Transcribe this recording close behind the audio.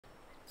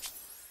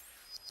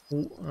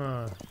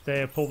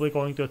They're probably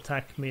going to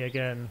attack me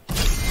again.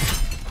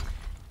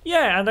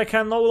 Yeah, and I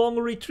can no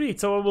longer retreat,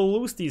 so I will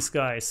lose these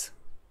guys.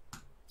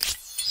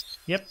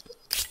 Yep.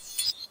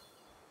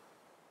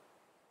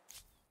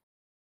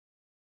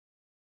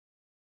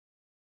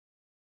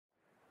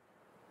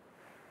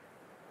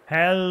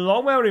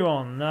 Hello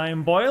everyone,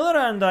 I'm Boiler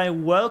and I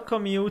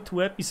welcome you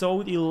to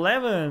episode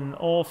 11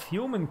 of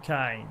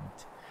Humankind.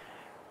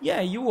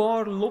 Yeah, you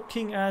are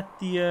looking at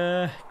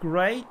the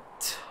great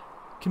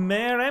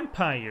Khmer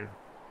Empire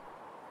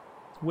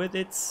with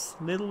its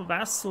little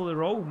vassal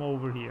Rome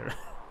over here.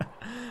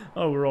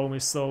 Oh, Rome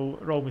is so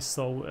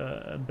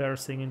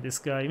embarrassing in this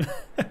game.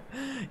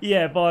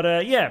 Yeah,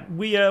 but yeah,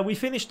 we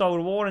finished our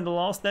war in the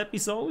last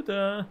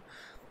episode.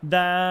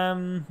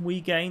 Then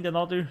we gained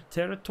another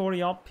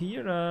territory up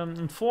here.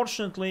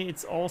 Unfortunately,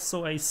 it's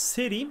also a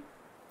city.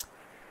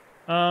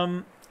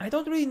 I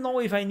don't really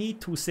know if I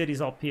need 2 cities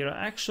up here,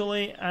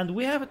 actually. And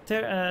we have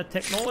a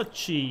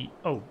technology...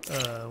 Oh,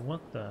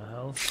 what the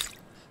hell?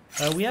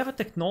 We have a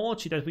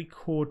technology that we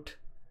could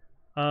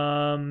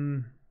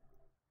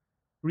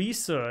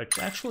research.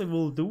 Actually,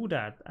 we'll do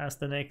that as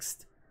the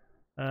next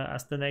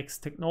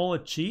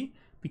technology,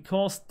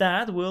 because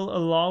that will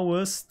allow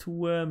us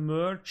to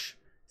merge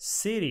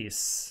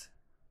cities.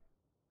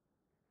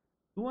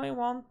 Do I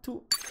want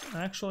to?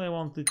 Actually, I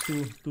wanted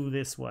to do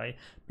this way.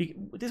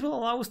 This will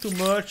allow us to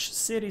merge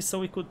cities, so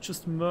we could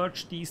just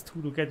merge these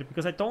 2 together,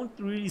 because I don't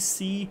really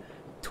see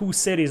 2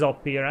 cities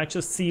up here. I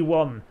just see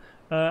 1.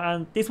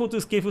 And this will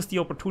just give us the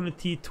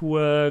opportunity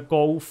to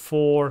go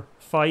for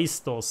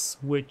Phaistos,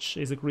 which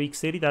is a Greek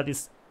city that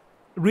is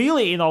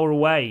really in our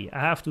way, I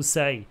have to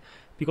say,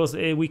 because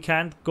we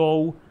can't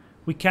go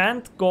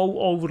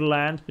over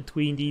land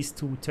between these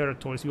 2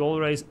 territories. We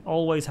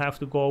always have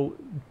to go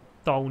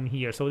down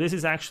here. So this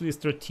is actually a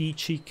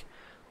strategic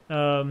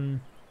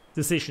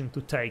decision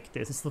to take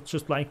this. It's not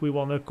just like we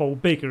want to go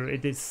bigger.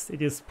 It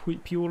is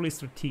purely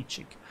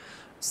strategic.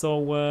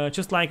 So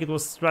just like it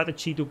was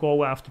strategy to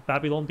go after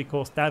Babylon,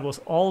 because that was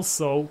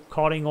also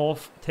cutting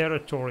off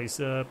territories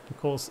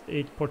because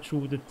it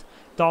protruded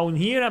down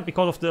here, and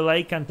because of the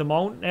lake and the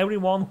mountain,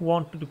 everyone who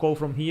wanted to go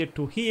from here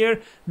to here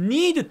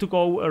needed to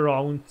go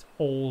around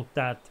all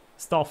that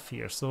stuff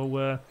here.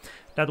 So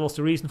that was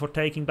the reason for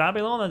taking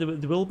Babylon,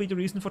 and it will be the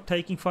reason for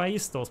taking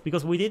Phaistos,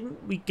 because we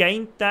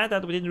gained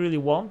that we didn't really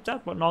want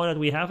that, but now that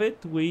we have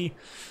it, we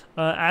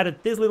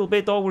added this little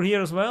bit over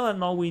here as well, and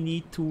now we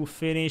need to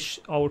finish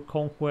our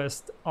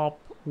conquest up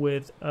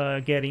with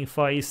getting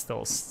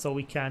Phaistos, so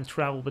we can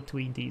travel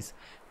between these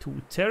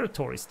 2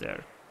 territories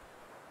there.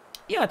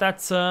 Yeah,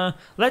 that's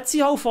let's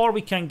see how far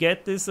we can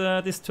get this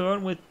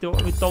turn with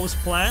those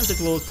plans. It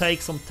will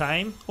take some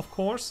time, of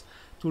course,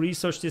 to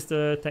research this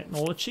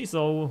technology,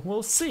 so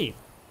we'll see.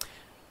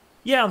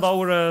 Yeah, and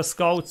our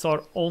scouts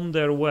are on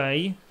their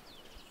way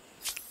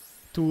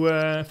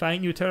to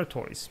find new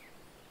territories.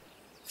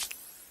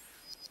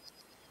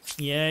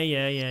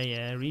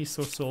 Yeah,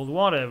 resource sold,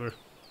 whatever.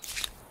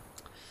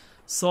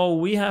 So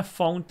we have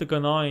found the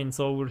Ghanaians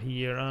over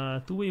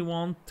here. Do we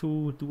want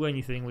to do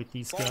anything with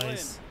these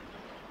guys?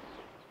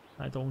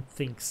 I don't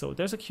think so.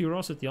 There's a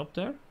curiosity up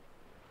there.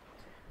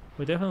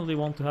 We definitely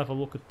want to have a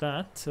look at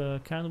that.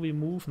 Can we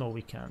move? No,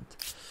 we can't.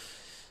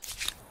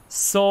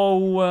 So,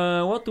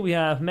 what do we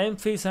have?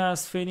 Memphis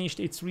has finished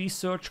its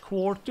research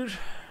quarter.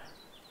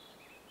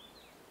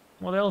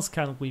 What else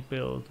can we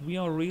build? We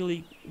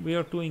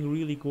are doing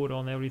really good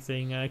on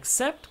everything,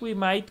 except we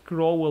might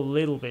grow a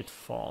little bit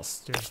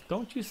faster.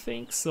 Don't you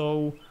think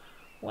so?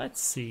 Let's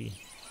see.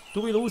 Do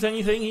we lose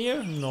anything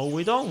here? No,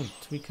 we don't.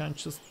 We can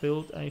just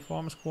build a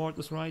farmer's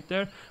quarters right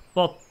there.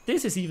 But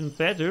this is even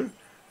better.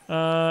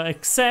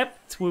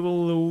 Except we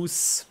will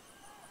lose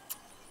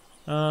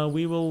a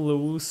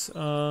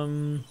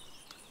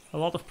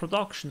lot of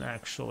production,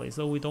 actually,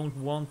 so we don't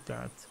want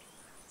that.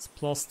 It's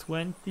plus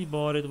 20,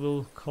 but it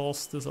will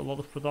cost us a lot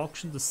of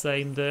production. The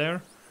same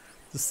there,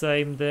 the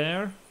same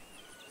there.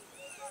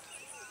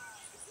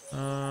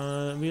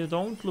 We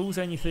don't lose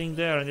anything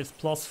there, and it's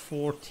plus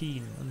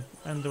 14,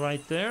 and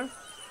right there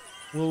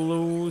we'll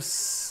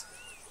lose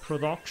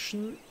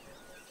production.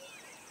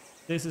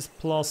 This is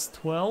plus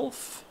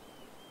 12.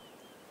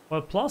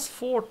 Well, plus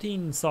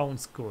 14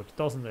 sounds good,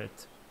 doesn't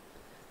it?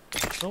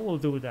 So we'll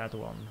do that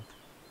one.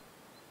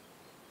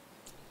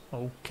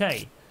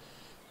 Okay.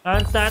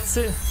 And that's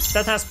it.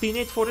 That has been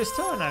it for this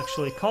turn,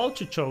 actually.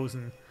 Culture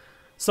chosen.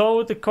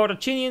 So the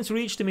Carthaginians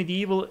reached the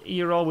medieval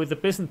era with the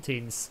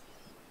Byzantines.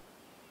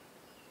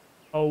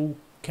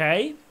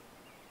 Okay.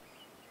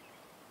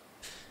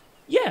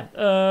 Yeah,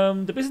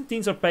 the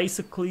Byzantines are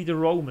basically the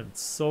Romans,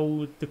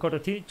 so the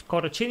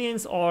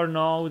Carthaginians are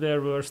now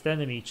their worst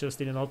enemy, just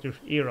in another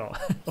era.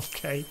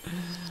 Okay.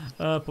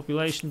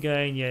 Population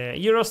gain, yeah.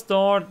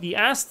 Eurostar, the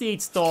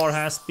Asteid star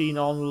has been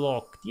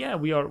unlocked. Yeah,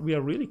 we are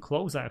really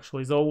close,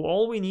 actually. So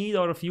all we need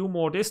are a few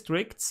more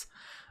districts,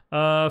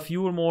 a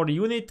few more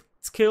unit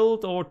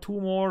skilled or 2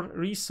 more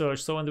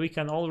research, so and we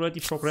can already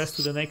progress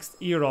to the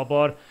next era,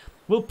 but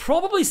we'll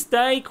probably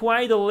stay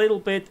quite a little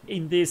bit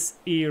in this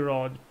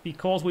era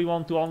because we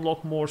want to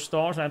unlock more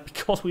stars and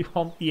because we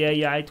want the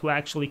AI to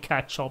actually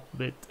catch up a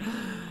bit.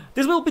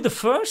 This will be the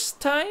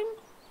first time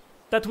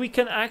that we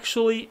can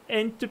actually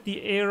enter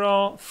the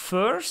era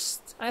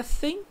first, I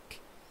think.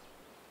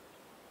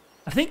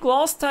 I think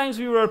last times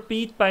we were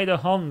beat by the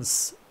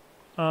Huns,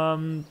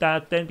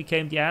 that then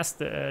became the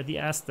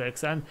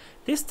Aztecs, and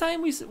this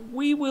time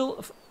we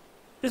will.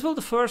 This will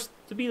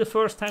be the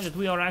first time that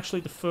we are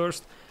actually the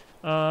first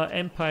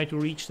empire to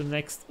reach the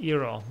next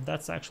era.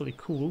 That's actually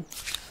cool.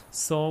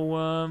 So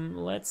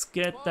let's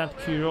get that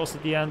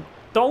curiosity, and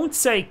don't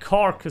say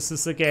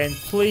carcasses again,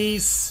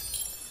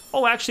 please.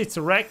 Oh, actually, it's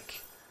a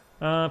wreck.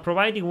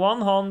 Providing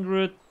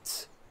 100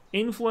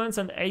 influence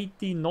and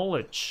 80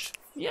 knowledge.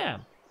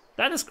 Yeah.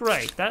 That is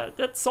great.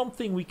 That's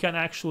something we can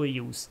actually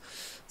use.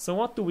 So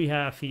what do we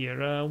have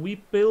here? We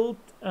built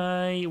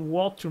a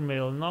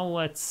watermill. Now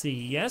let's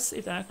see. Yes,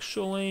 it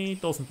actually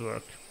doesn't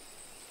work.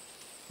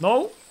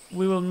 No,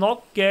 we will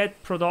not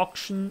get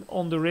production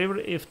on the river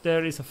if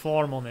there is a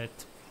farm on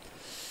it.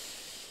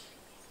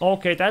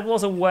 Okay, that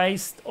was a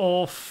waste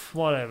of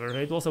whatever.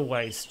 It was a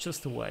waste,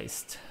 just a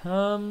waste.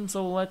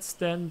 So let's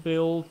then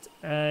build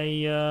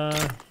a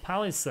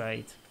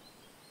palisade.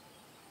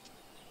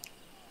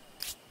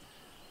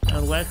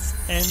 And let's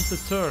end the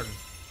turn.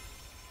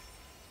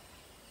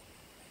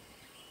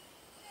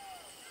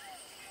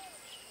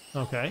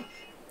 Okay.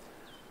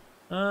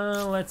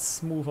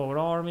 Let's move our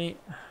army.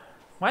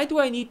 Why do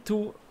I need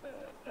to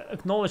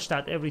acknowledge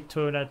that every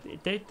turn?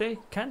 That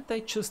can't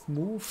they just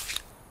move?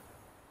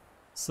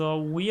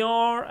 So we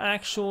are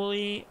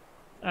actually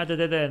at a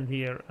dead end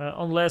here,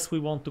 unless we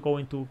want to go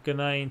into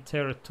Ghanaian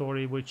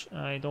territory, which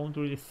I don't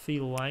really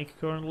feel like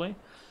currently.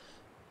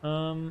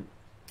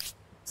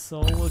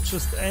 So we'll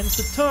just end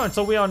the turn.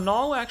 So we are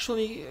now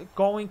actually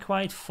going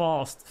quite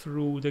fast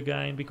through the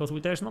game because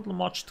there's not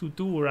much to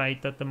do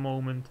right at the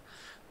moment.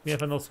 We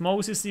have an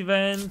osmosis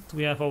event,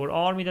 we have our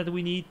army that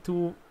we need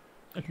to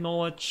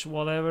acknowledge,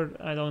 whatever,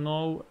 I don't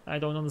know, I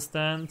don't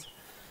understand.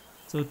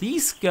 So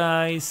these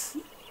guys,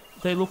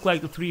 they look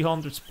like the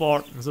 300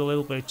 Spartans a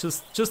little bit,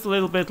 just a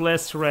little bit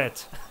less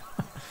red.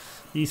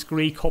 These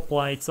Greek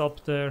hoplites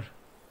up there,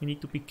 we need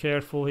to be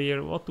careful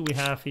here. What do we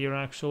have here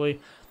actually?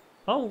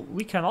 Oh,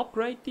 we can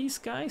upgrade these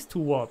guys to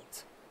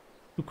what?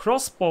 To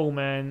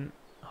crossbowmen.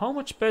 How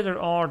much better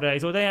are they?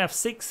 So they have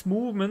 6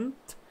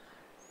 movement,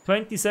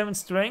 27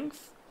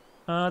 strength.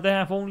 They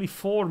have only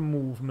 4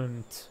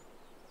 movement.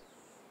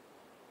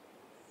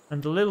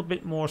 And a little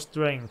bit more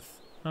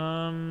strength.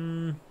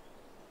 I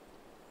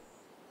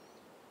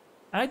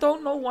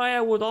don't know why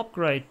I would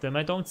upgrade them.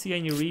 I don't see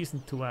any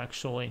reason to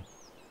actually.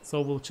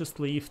 So we'll just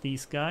leave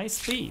these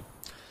guys be.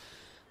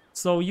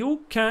 So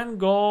you can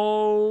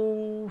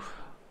go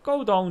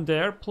down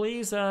there,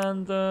 please,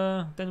 and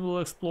then we'll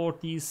explore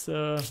these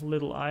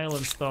little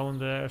islands down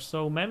there.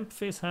 So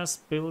Memphis has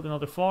built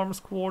another farmer's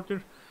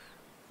quarter.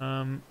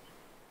 And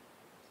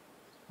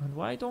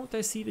why don't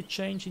I see the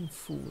change in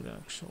food,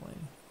 actually?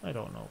 I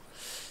don't know.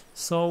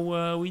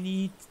 So we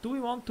need... Do we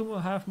want to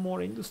have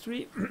more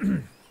industry?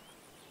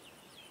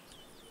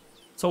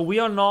 So we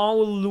are now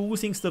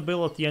losing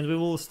stability, and we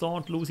will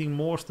start losing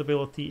more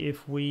stability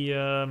if we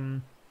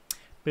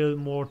build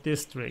more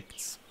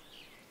districts.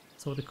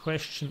 So the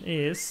question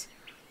is,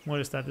 what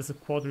is that? It's a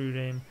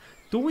quadrireme.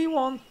 Do we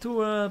want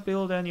to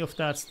build any of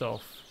that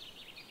stuff?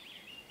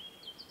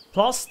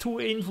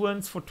 +2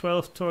 influence for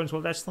 12 turns.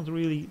 Well, that's not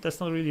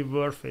really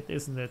worth it,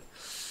 isn't it?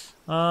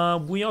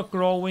 We are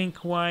growing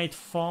quite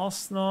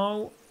fast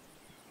now.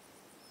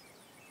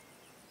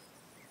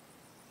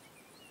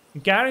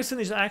 Garrison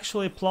is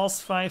actually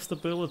 +5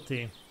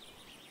 stability.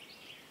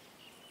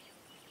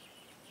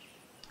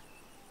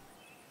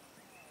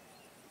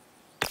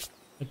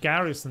 A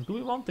garrison. Do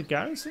we want the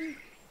garrison?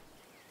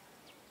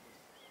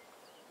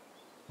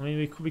 I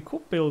mean, we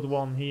could build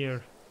one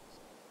here.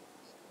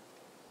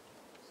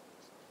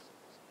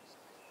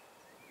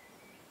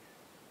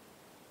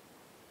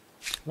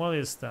 What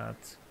is that?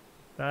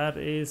 That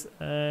is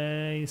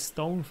a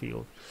stone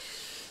field.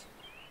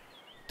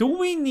 Do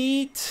we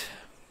need...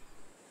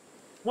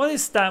 What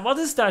is that? What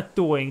is that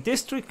doing?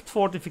 District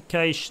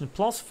fortification,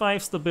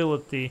 +5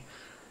 stability.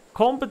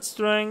 Combat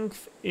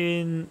strength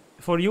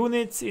for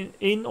units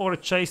in or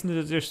adjacent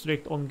to the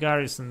district on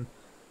garrison.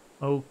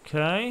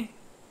 Okay.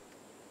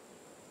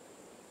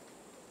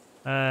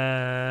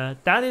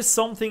 That is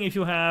something if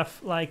you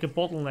have like a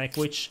bottleneck,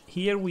 which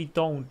here we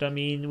don't. I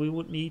mean, we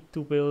would need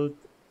to build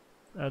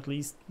at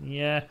least,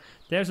 yeah,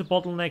 there's a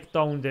bottleneck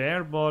down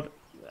there, but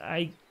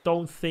I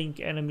don't think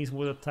enemies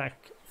would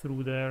attack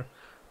through there.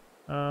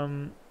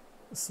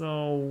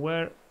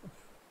 So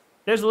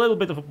there's a little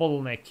bit of a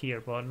bottleneck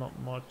here, but not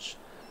much.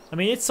 I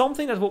mean, it's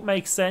something that would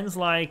make sense,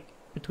 like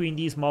between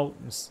these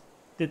mountains.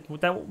 That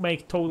would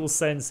make total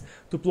sense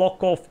to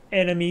block off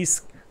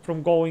enemies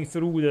from going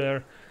through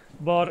there.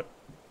 But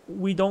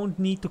we don't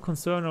need to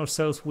concern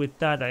ourselves with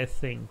that, I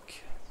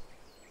think.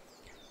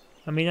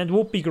 I mean, it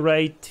would be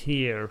great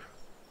here.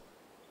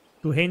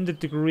 to hinder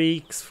the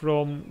Greeks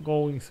from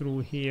going through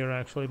here,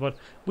 actually. But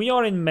we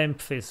are in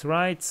Memphis,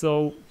 right?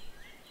 So,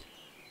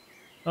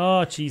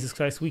 oh Jesus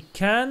Christ, we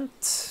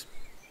can't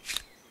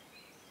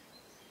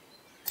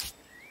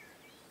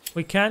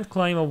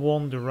claim a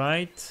wonder,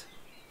 right?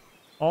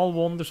 All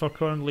wonders are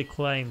currently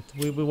claimed.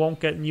 We won't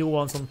get new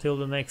ones until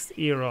the next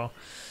era.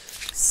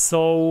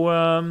 So,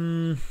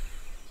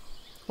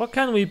 what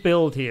can we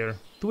build here?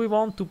 Do we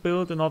want to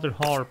build another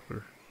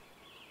harbor?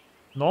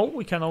 No,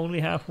 we can only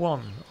have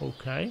one.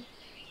 Okay.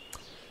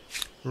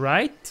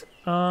 Right.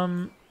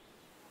 Do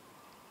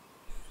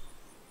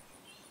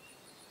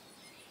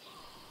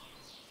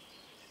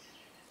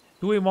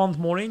we want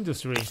more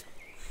industry?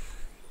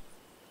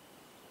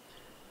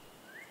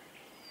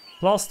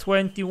 Plus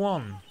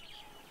 21.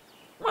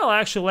 Well,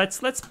 actually,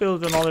 let's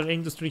build another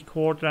industry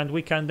quarter, and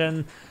we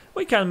can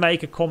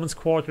make a commons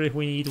quarter if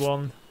we need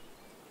one.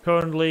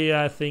 Currently,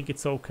 I think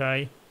it's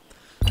okay.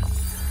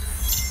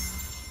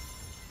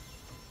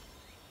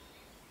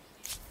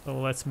 So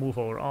let's move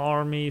our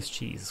armies.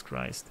 Jesus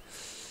Christ.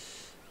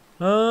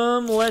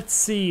 Let's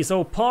see.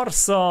 So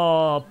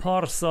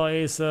Parsa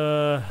is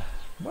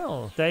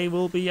well, they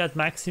will be at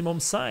maximum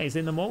size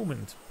in a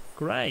moment.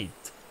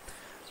 Great.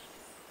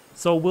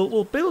 So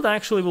we'll build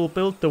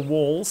the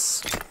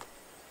walls.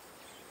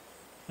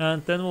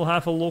 And then we'll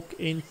have a look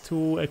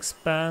into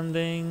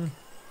expanding.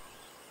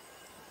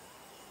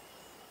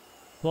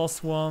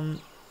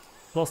 +1,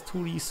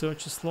 +2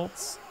 research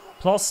slots.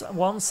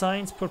 +1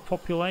 science per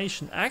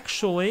population.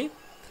 Actually,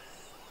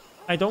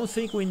 I don't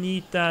think we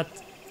need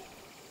that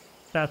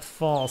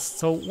fast.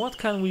 So what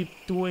can we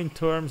do in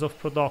terms of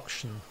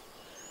production?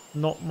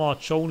 Not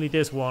much, only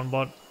this one,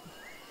 but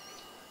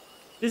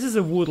this is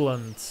a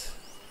woodland.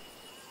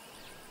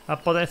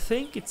 But I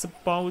think it's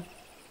about...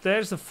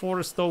 There's a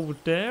forest over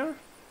there.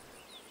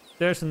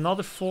 There's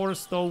another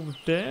forest over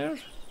there.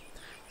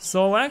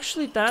 So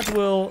actually that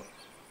will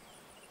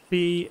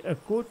be a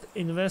good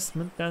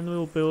investment. Then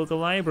we'll build a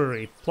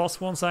library.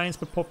 +1 science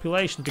per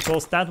population,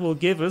 because that will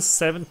give us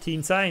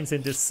 17 science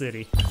in this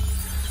city.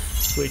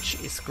 Which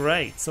is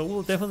great. So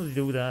we'll definitely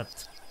do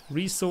that.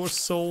 Resource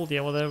sold,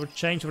 yeah, whatever.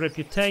 Change of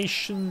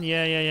reputation,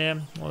 yeah,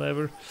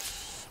 whatever.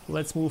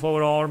 Let's move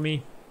our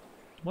army.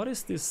 What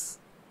is this?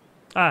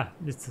 Ah,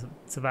 it's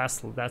a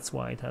vassal, that's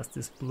why it has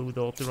this blue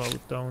dot road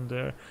down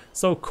there.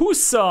 So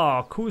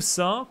Kusa,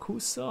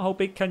 how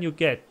big can you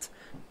get?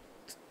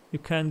 You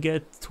can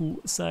get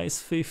to size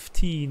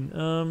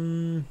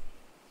 15.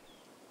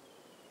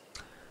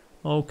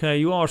 Okay,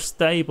 you are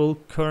stable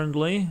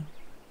currently.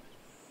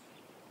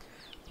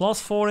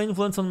 +4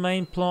 influence on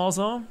main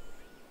plaza.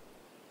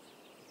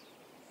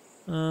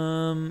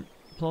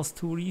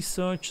 +2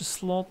 research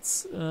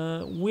slots.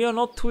 We are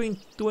not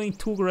doing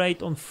too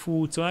great on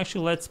food, so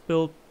actually let's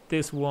build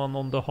this one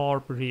on the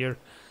harbor here.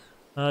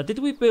 Did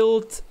we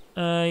build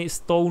a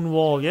stone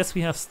wall? Yes,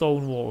 we have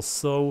stone walls,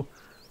 so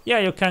yeah,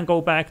 you can go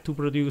back to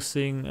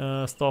producing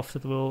stuff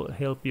that will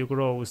help you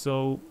grow.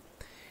 So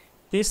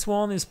this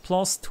one is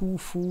 +2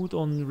 food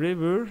on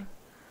river.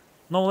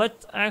 No,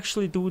 let's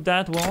actually do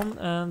that one,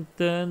 and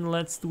then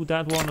let's do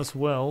that one as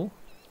well.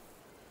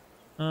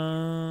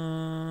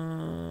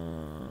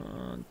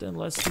 Then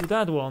let's do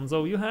that one.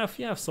 So you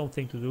have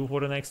something to do for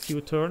the next few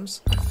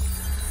turns.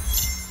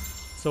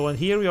 So and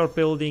here we are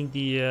building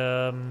the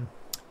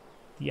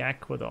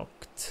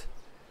aqueduct,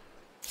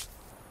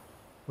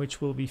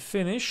 which will be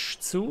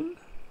finished soon.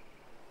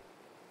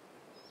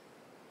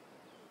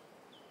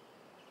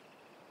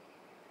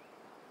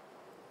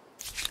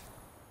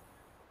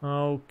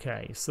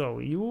 Okay, so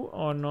you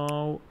are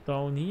now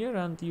down here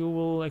and you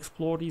will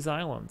explore these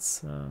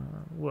islands.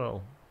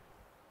 Well,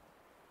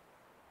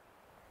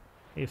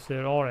 if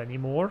there are any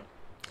more.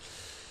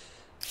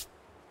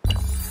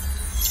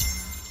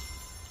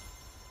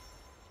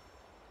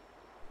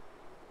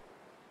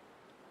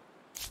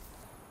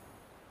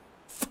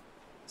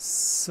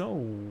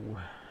 So,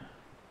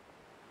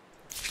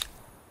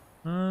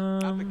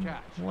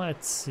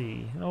 let's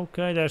see.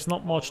 Okay, there's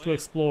not much to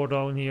explore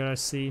down here, I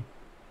see.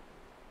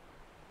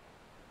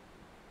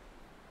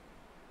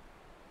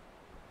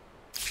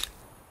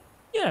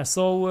 Yeah,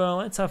 so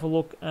let's have a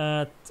look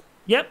at...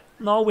 Yep,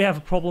 now we have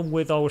a problem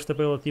with our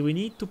stability. We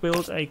need to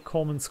build a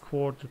commons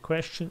quarter. The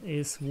question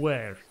is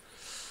where?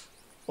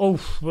 Oh,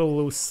 we'll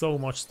lose so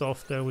much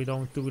stuff there. We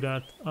don't do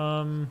that.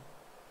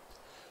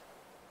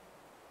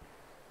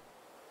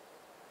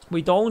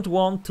 We don't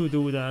want to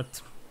do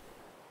that.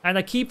 And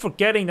I keep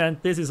forgetting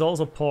that this is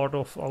also part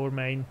of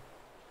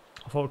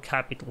our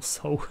capital.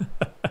 So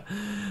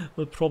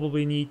we'll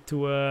probably need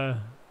to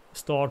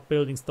start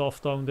building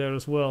stuff down there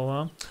as well,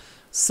 huh?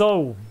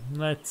 So,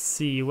 let's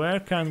see, where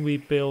can we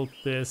build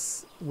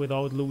this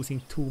without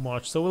losing too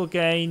much? So we'll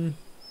gain,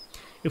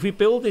 if we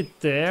build it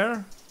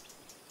there,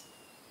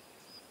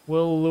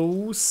 we'll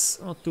lose,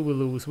 what do we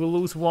lose? We'll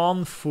lose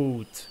 1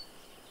 food.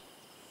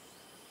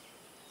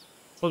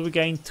 But we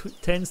gain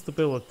 10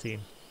 stability.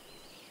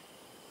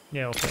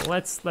 Yeah, okay,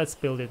 let's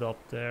build it up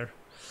there.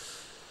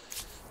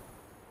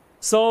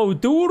 So,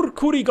 Dur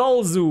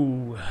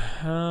Kurigalzu.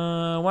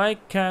 Why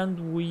can't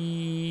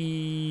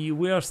we...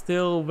 We are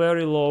still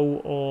very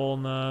low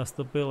on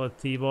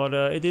stability, but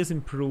it is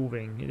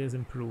improving. It is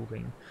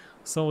improving.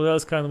 So what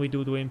else can we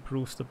do to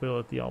improve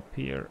stability up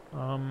here?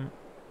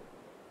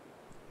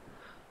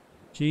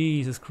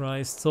 Jesus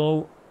Christ.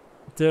 So,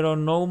 there are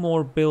no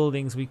more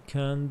buildings we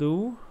can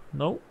do.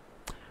 No.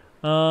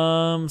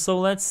 So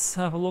let's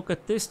have a look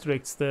at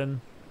districts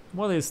then.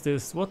 What is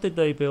this? What did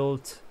they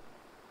build?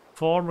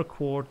 Farmer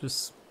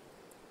quarters,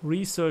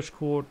 research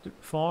quarter,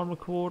 farmer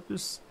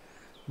quarters,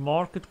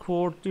 market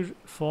quarter,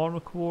 farmer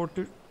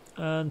quarter,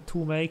 and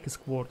 2 makers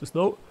quarters.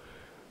 No,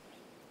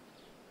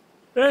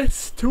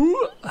 that's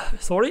 2.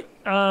 Sorry,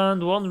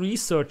 and 1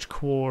 research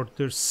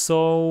quarter.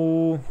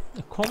 So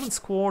a commons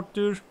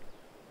quarter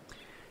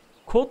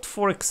could,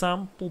 for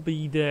example,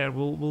 be there.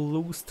 We'll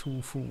lose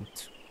 2 food,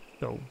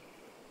 though.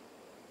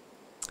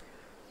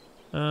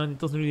 And it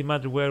doesn't really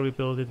matter where we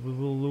build it, we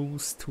will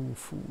lose 2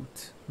 food.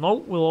 No,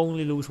 we'll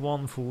only lose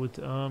 1 food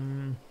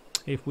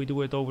if we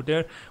do it over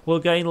there. We'll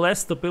gain less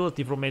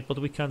stability from it, but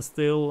we can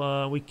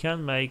still, we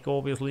can make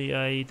obviously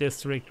a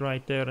district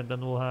right there, and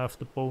then we'll have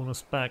the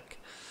bonus back.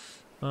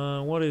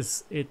 What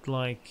is it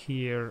like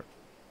here?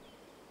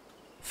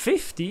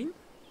 15?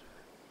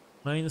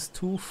 Minus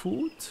 2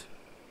 food?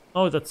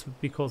 Oh, that's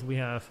because we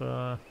have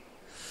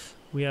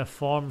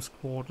farms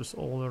quarters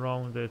all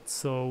around it,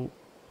 so...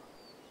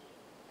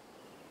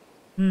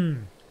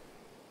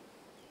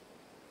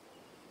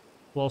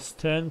 Plus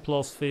 10,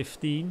 plus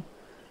 15.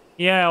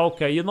 Yeah,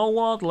 okay, you know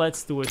what?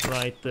 Let's do it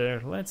right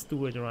there. Let's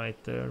do it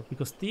right there.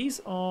 Because these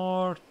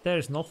are...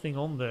 There's nothing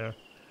on there.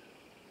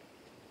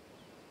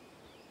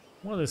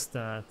 What is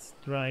that?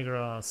 Dry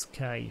grass,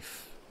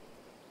 cave.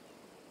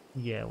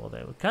 Yeah,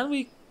 whatever. Can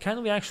we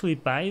actually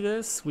buy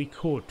this? We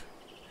could.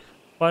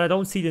 But I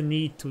don't see the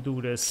need to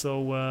do this, so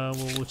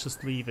we'll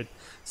just leave it.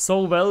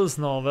 So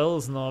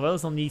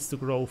Velsna needs to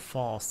grow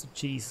fast.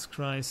 Jesus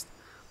Christ.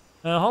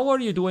 How are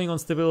you doing on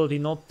stability?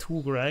 Not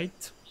too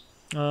great.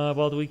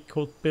 But we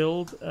could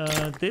build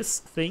this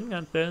thing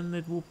and then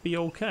it would be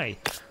okay.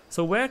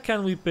 So where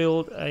can we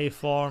build a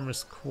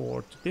farmer's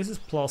court? This is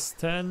plus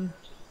 10,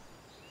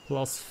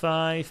 plus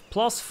 5,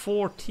 plus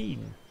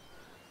 14.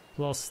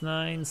 Plus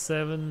 9,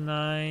 7,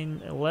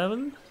 9,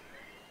 11.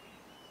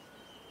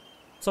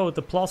 So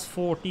the plus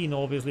 14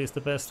 obviously is the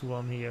best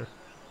one here.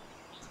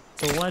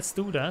 So let's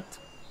do that.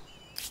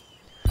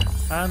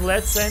 And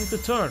let's end the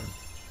turn.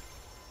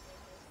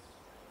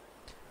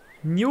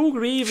 New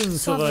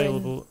grievance Sovereign,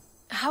 available.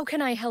 How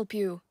can I help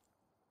you?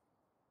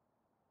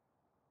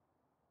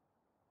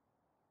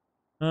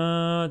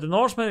 The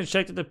Norsemen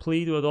rejected the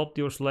plea to adopt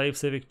your slave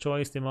civic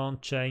choice,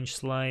 demand change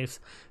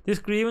slaves. This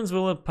grievance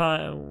will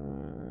apply...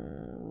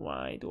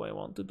 Why do I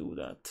want to do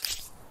that?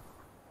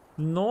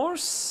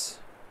 Norse?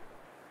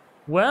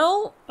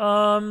 Well,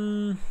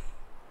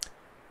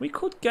 we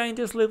could gain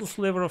this little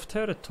sliver of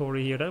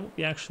territory here. That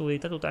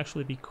would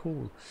actually be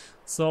cool.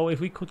 So if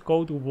we could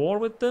go to war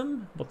with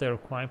them, but they're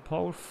quite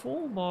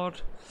powerful,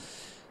 but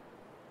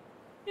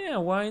yeah,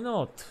 why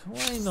not?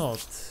 Why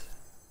not?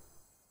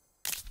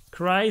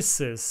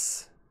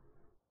 Crisis.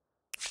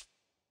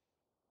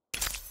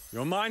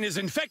 Your mine is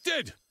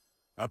infected.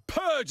 A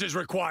purge is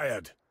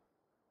required.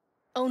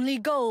 Only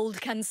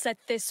gold can set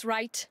this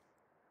right.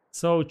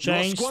 So You're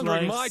change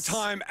squandering my slaves.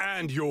 time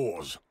and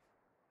yours.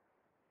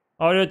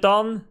 Are you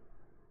done?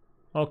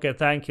 Okay,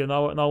 thank you.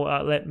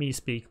 Now let me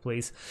speak,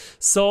 please.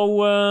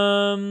 So,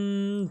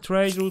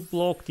 trade route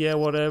blocked. Yeah,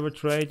 whatever.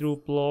 Trade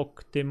route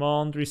blocked.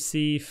 Demand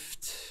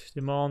received.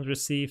 Demand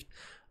received.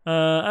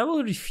 I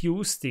will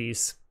refuse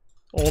these,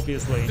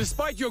 obviously.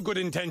 Despite your good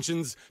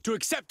intentions, to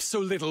accept so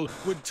little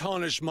would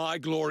tarnish my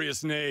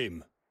glorious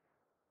name.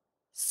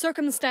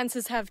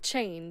 Circumstances have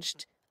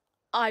changed.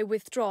 I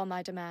withdraw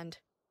my demand.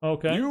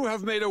 Okay. You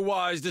have made a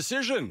wise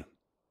decision.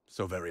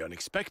 So very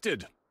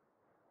unexpected.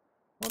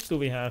 What do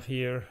we have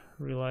here?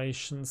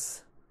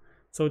 Relations.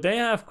 So they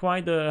have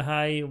quite a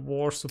high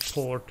war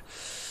support.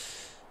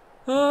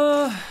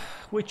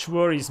 Which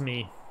worries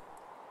me.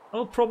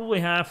 I'll probably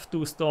have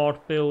to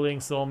start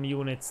building some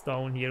units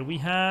down here. We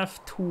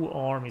have 2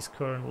 armies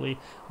currently.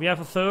 We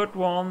have a 3rd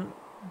one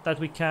that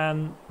we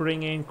can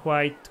bring in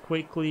quite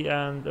quickly,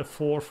 and a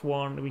 4th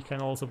one we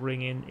can also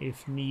bring in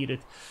if needed.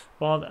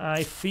 But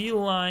I feel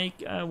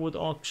like I would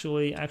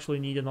actually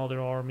need another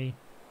army.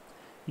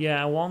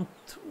 Yeah, I want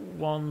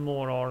 1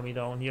 more army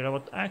down here. I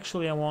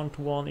want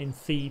 1 in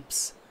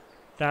Thebes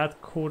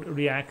that could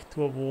react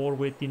to a war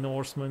with the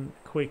Norsemen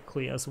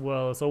quickly as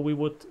well. So we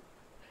would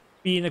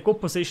be in a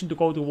good position to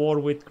go to war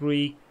with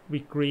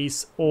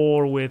Greece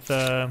or with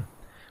the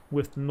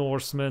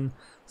Norsemen.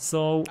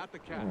 So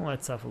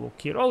let's have a look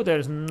here. Oh,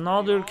 there's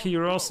another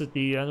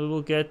curiosity, and we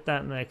will get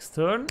that next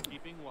turn.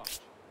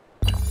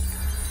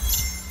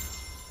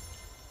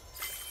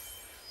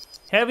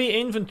 Heavy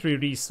infantry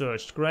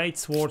researched, great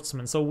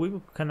swordsman. So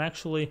we can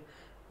actually,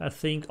 I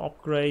think,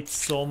 upgrade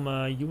some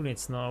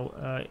units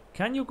now.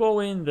 Can you go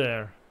in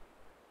there?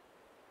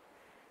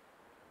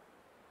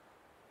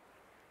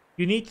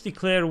 You need to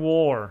declare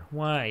war.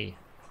 Why?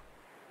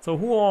 So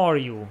who are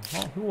you?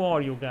 Who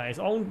are you guys?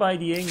 Owned by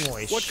the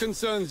English. What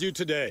concerns you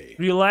today?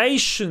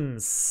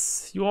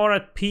 Relations. You are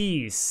at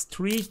peace.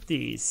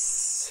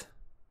 Treaties.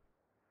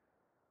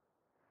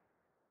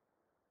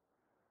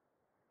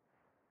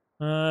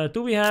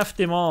 Do we have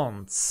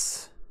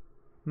demands?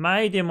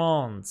 My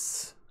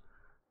demands.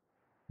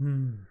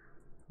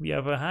 We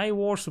have a high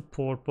war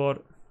support,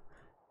 but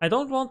I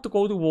don't want to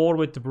go to war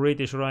with the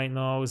British right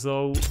now,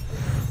 so...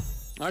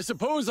 I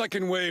suppose I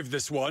can waive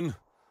this one.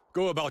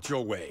 Go about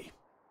your way.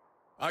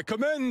 I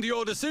commend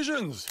your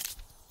decisions.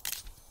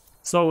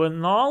 So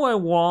now I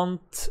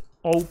want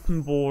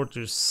open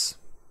borders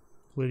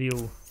with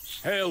you.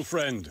 Hail,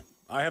 friend.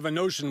 I have a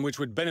notion which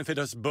would benefit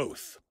us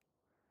both.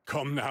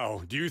 Come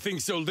now, do you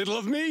think so little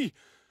of me?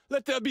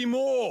 Let there be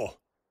more.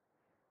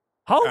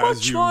 How As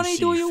much you money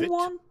do see you fit.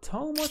 want?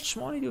 How much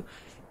money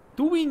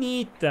do we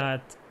need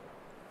that?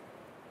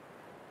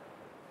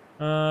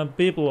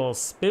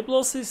 Byblos.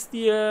 Byblos is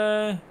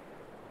the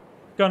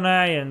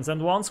Ghanaians,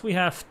 and once we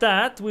have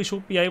that, we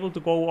should be able to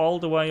go all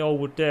the way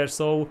over there.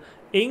 So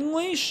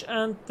English,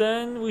 and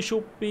then we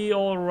should be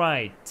all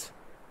right.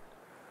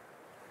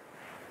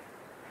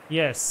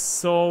 Yes.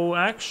 So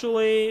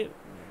actually,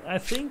 I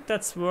think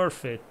that's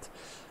worth it.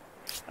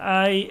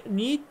 I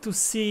need to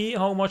see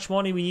how much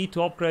money we need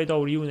to upgrade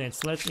our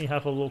units. Let me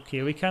have a look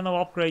here. We can now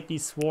upgrade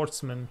these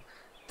swordsmen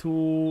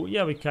to...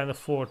 yeah, we can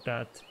afford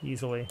that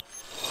easily.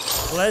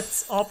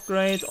 Let's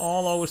upgrade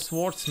all our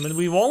swordsmen.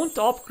 We won't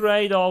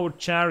upgrade our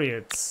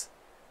chariots.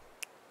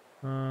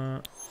 We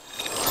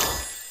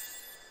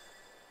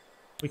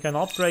can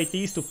upgrade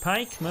these to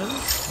pikemen.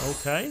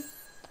 Okay.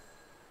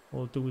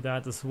 We'll do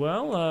that as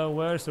well.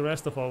 Where's the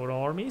rest of our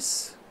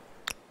armies?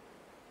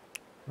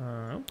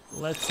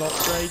 Let's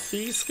upgrade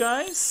these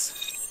guys.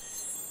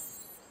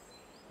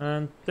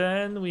 And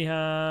then we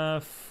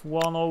have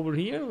one over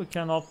here. We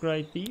can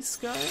upgrade these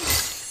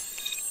guys.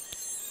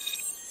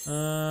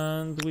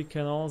 And we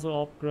can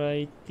also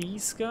upgrade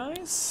these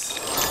guys.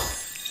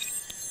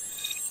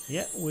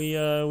 Yeah,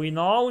 we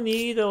now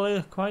need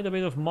quite a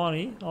bit of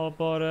money,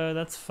 but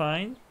that's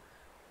fine.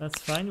 That's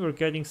fine. We're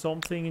getting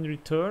something in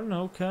return.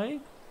 Okay.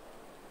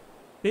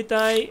 Did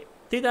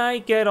I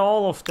get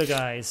all of the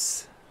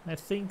guys? I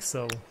think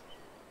so.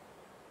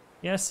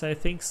 Yes, I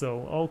think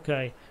so.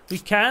 Okay.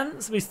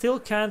 We still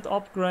can't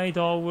upgrade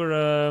our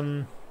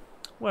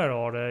where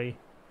are they?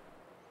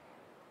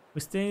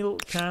 We still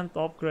can't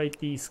upgrade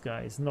these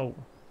guys. No.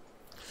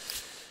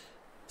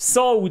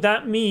 So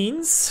that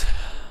means,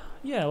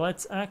 yeah,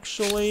 let's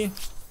actually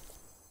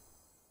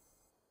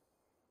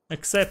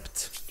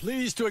accept.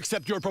 Pleased to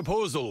accept your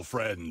proposal,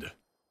 friend.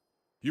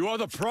 You are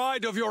the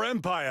pride of your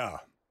empire.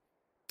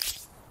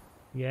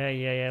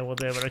 Yeah,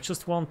 whatever. I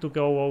just want to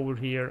go over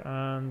here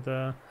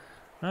and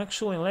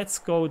actually let's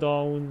go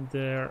down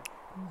there.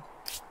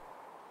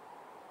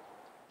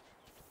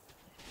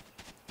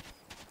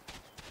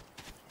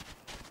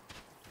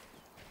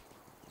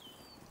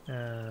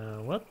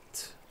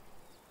 What?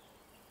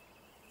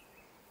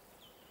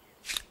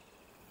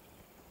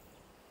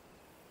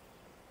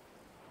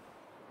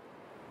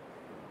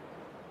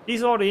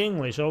 These are the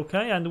English,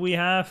 okay? And we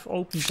have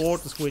open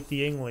borders with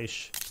the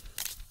English.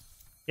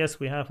 Yes,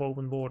 we have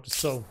open borders,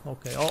 so,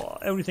 okay,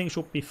 everything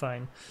should be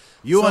fine.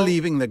 You are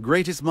leaving the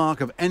greatest mark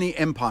of any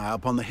empire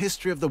upon the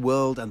history of the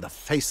world and the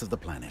face of the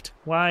planet.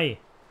 Why?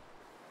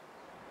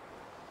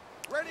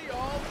 Ready,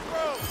 all,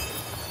 throw!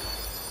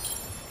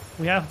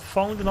 We have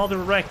found another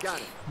wreck,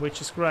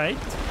 which is great.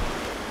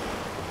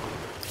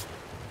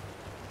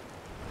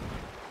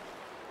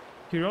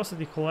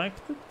 Curiosity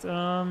collected.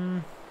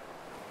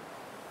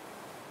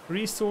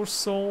 Resource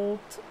sold.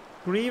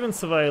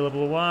 Grievance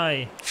available,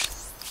 why?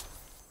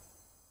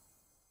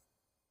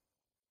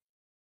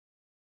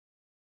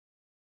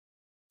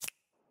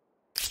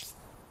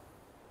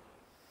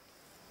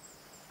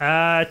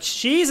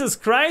 Jesus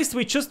Christ,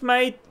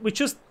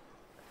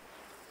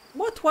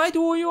 what?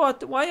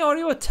 Why are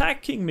you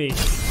attacking me?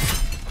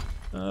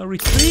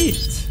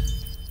 Retreat.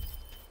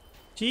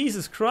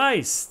 Jesus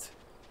Christ.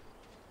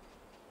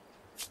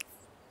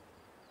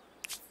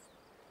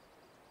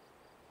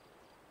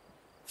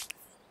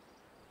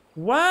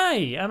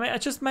 Why? I mean, I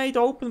just made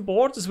open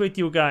borders with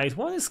you guys.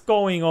 What is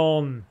going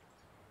on?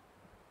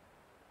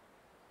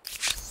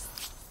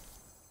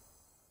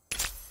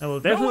 I will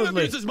definitely... No one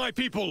abuses my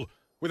people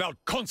without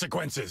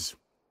consequences.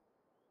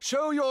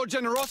 Show your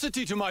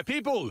generosity to my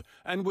people,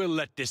 and we'll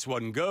let this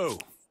one go.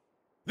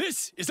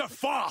 This is a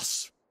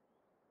farce!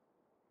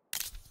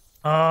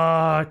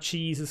 Ah,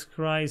 Jesus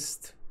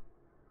Christ.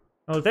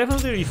 I'll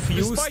definitely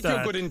refuse Despite that.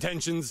 your good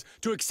intentions,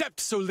 to accept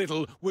so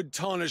little would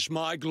tarnish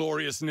my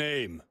glorious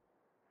name.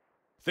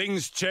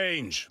 Things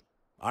change.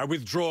 I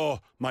withdraw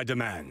my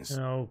demands.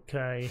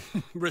 Okay.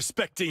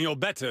 Respecting your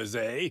betters,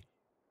 eh?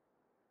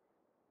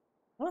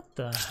 What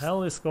the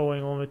hell is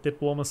going on with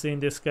diplomacy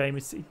in this game?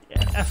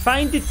 I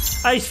find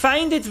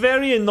it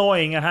very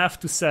annoying, I have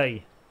to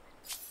say.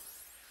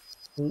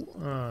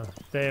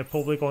 They're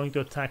probably going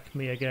to attack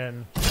me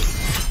again.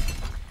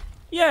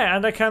 Yeah,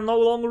 and I can no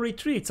longer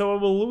retreat, so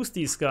I will lose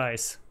these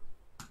guys.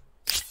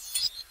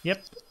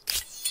 Yep.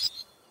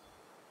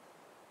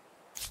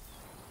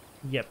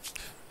 Yep.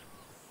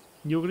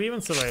 New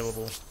grievance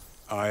available.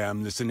 I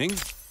am listening.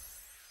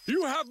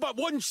 You have but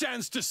one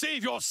chance to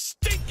save your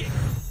stinking...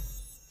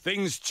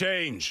 Things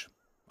change.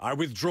 I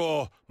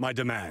withdraw my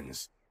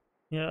demands.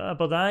 Yeah,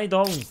 but I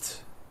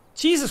don't.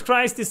 Jesus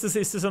Christ, this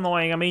is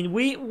annoying. I mean,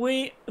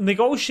 we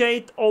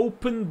negotiate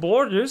open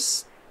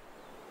borders,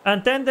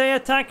 and then they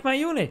attack my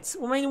units.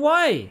 I mean,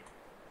 why?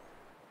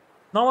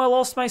 Now I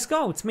lost my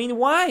scouts. I mean,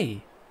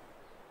 why?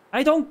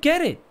 I don't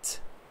get it.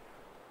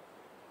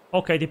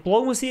 Okay,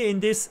 diplomacy in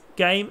this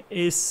game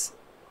is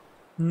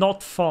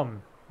not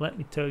fun. Let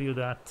me tell you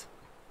that.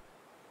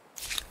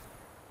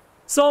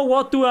 So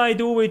what do I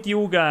do with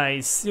you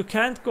guys? You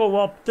can't go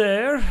up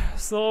there,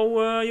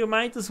 so you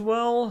might as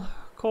well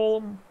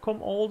come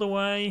all the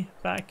way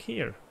back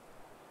here.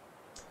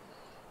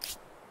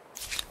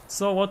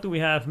 So what do we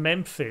have?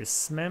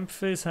 Memphis.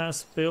 Memphis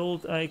has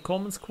built a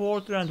commons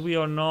quarter and we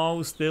are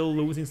now still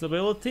losing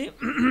stability.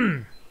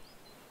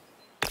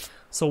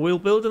 So we'll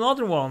build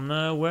another one.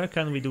 Where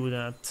can we do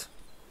that?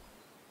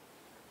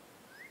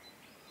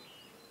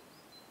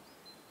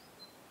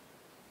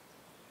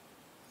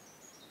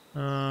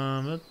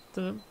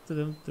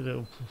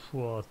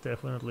 What?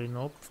 Definitely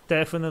not.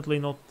 Definitely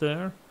not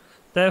there.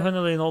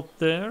 Definitely not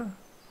there.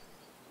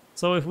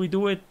 So if we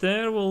do it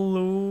there, we'll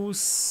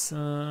lose.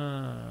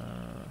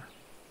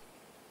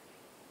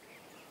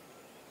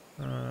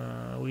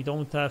 We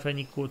don't have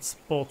any good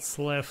spots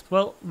left.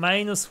 Well,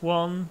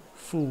 -1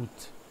 food.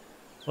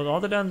 But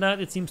other than that,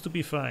 it seems to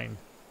be fine.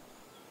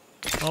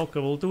 Okay,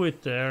 we'll do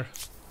it there.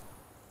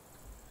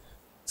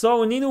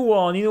 So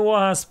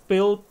Ninua has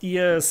built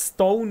the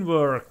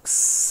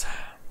stoneworks.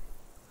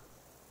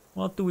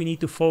 What do we need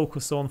to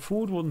focus on?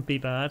 Food wouldn't be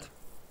bad.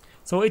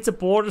 So it's a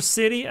border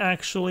city.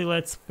 Actually,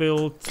 let's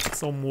build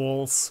some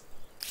walls.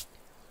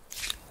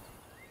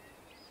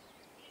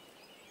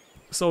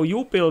 So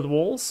you build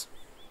walls.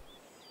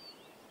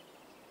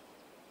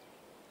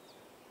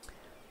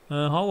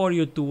 How are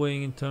you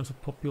doing in terms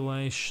of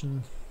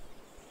population?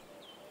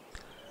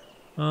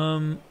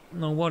 Now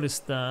what is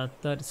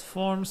that? That is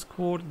farms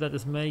quarter, that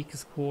is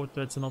makers quarter,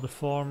 that's another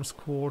farms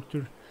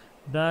quarter.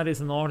 That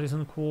is an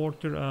artisan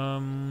quarter.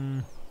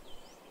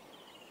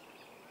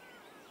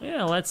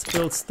 Yeah, let's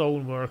build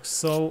stoneworks.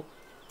 So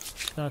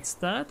that's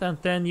that,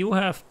 and then you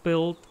have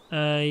built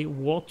a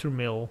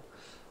watermill.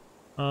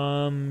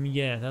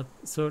 Yeah, that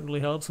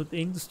certainly helps with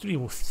industry.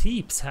 Well,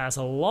 Thebes has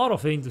a lot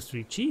of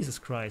industry. Jesus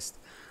Christ.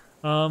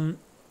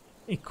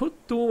 It could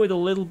do with a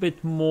little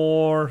bit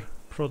more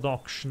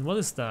production. What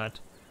is that?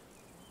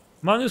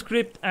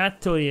 Manuscript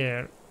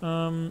atelier.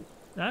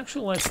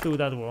 Actually, let's do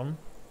that one.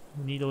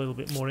 We need a little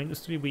bit more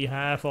industry. We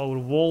have our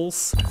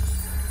walls.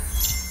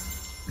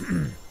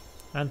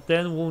 And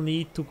then we'll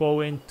need to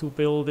go into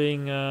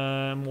building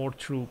more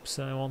troops.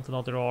 I want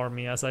another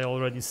army, as I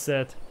already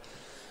said.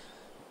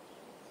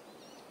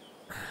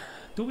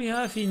 Do we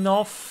have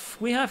enough?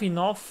 We have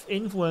enough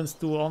influence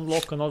to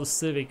unlock another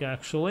civic,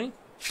 actually.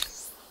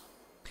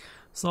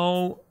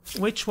 So,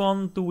 which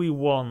one do we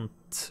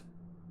want?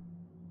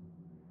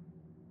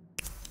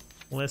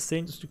 Less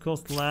industry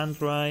cost,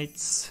 land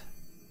rights,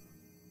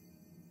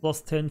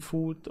 plus 10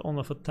 food on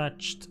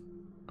attached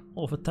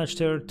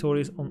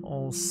territories on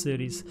all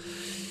cities.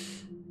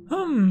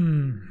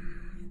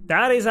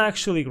 That is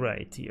actually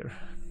great here.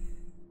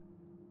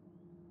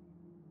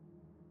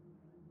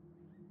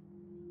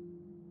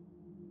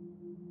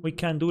 We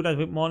can do that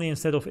with money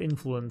instead of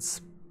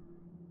influence.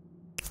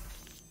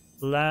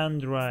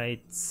 Land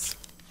rights.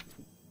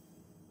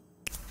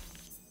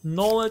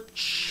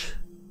 Knowledge.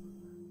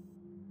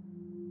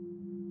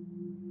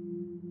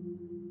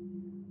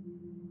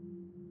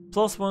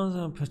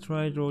 +1 per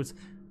trade roads.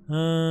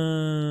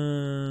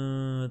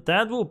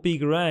 That would be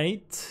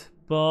great,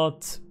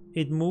 but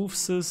it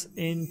moves us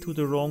into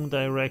the wrong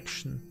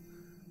direction.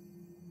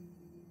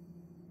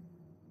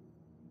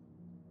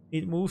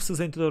 It moves us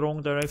into the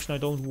wrong direction. I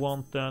don't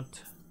want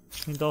that.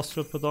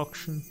 Industrial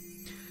production.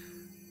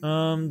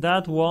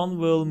 That one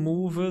will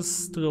move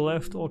us to the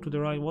left or to the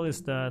right. What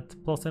is that?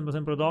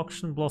 +10%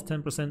 production,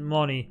 +10%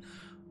 money.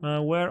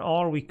 Where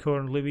are we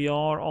currently? We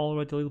are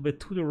already a little bit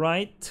to the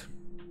right.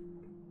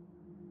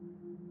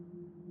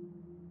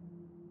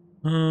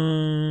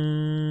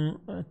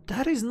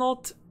 That is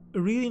not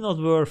really not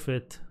worth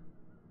it.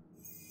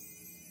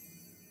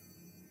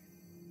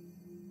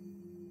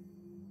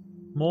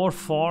 More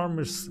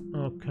farmers.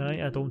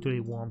 Okay, I don't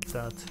really want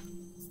that.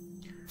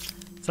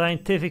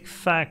 Scientific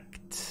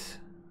fact.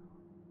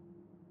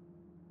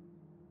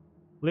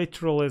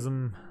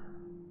 Literalism.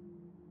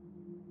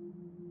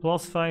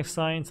 +5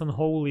 science on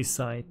holy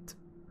site.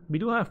 We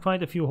do have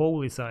quite a few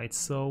holy sites,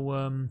 so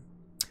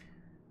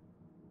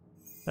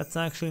that's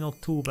actually not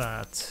too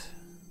bad.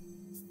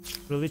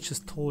 Religious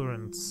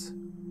tolerance.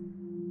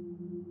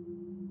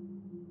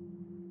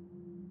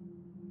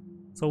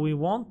 So we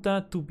want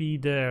that to be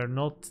there,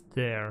 not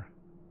there.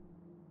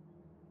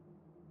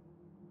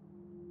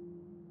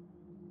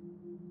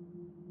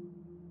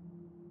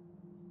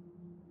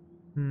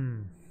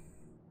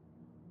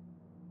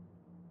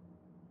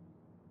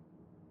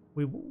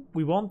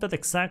 We want that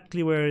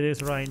exactly where it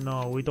is right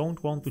now. We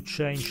don't want to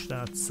change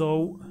that.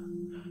 So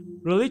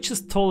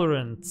religious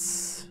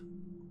tolerance.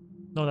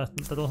 No, that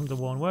wasn't the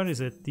one. Where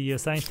is it? The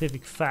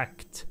scientific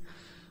fact.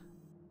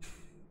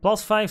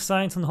 +5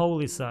 science on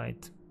holy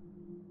side.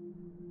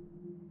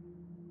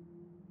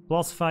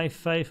 +5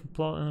 faith.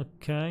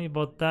 Okay,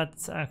 but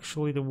that's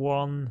actually the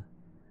one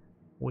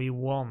we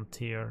want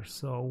here.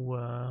 So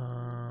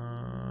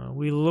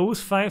we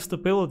lose 5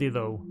 stability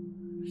though.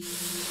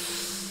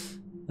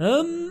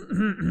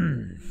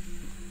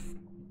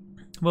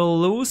 We'll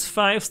lose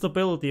 5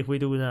 stability if we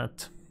do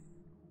that.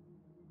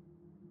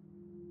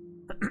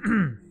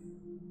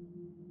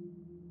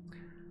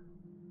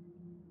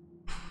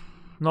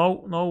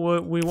 No,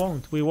 we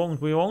won't. We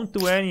won't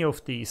do any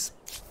of these.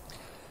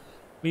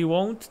 We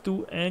won't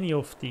do any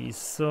of these.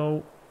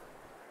 So,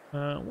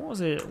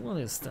 what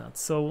is that?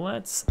 So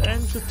let's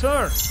end the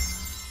turn.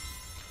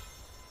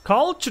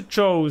 Culture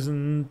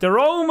chosen. The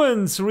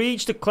Romans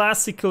reached the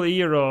classical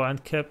era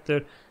and kept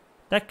their.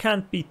 That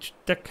can't be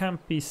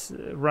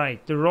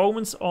right. The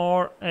Romans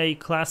are a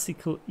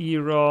classical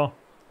era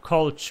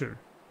culture.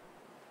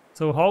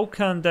 So how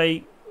can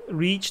they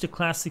reach the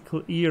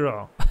classical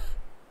era?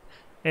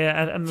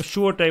 I'm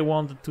sure they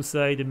wanted to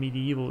say the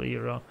medieval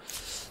era.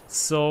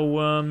 So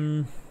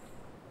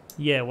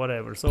yeah,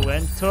 whatever. So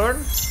end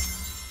turn.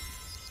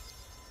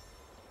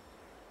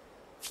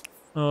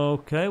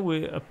 Okay,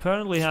 we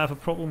apparently have a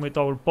problem with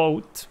our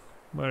boat.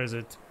 Where is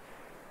it?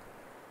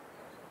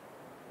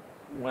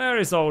 Where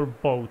is our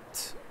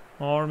boat?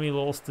 Army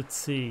lost at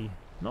sea.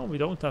 No, we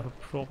don't have a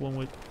problem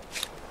with...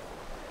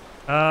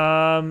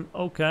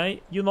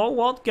 okay. You know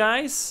what,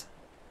 guys?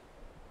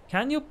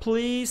 Can you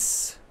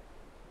please...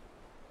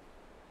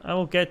 I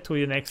will get to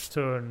you next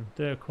turn.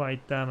 They're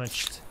quite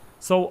damaged.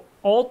 So,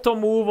 auto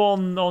move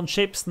on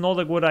ships, not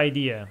a good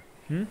idea.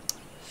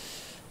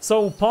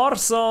 So,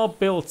 Parsa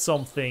built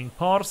something.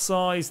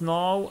 Parsa is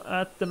now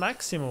at the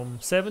maximum.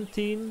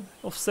 17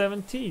 of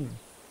 17.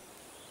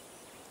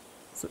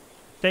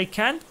 They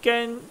can't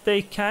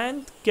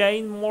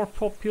gain more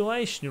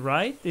population,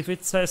 right? If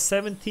it says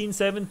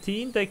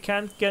 17-17, they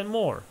can't get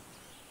more.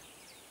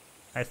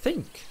 I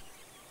think.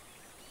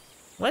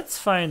 Let's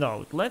find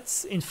out.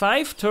 In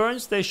 5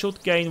 turns they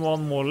should gain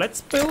 1 more.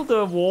 Let's build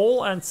a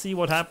wall and see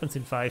what happens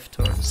in 5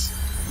 turns.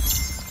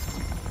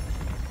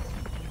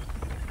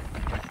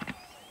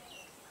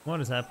 What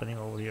is happening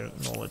over here?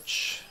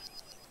 Knowledge.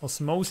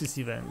 Osmosis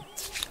event.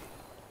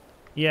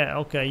 Yeah,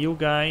 okay, you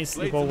guys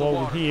you go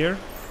over here.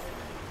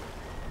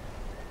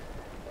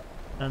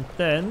 And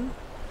then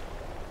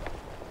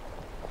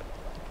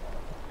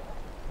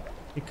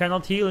you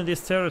cannot heal in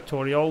this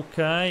territory,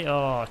 okay?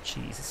 Oh,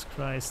 Jesus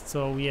Christ.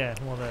 So yeah,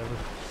 whatever.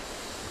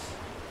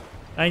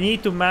 I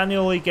need to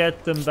manually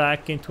get them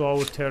back into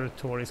our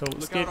territory. So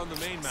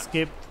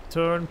skip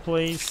turn,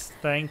 please.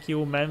 Thank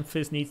you.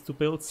 Memphis needs to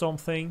build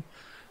something.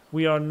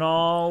 We are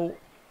now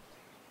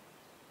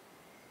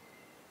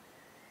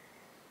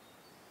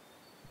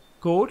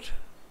good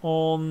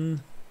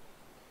on...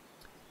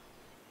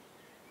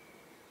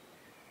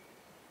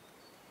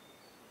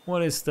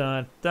 What is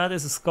that? That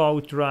is a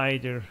scout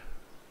rider.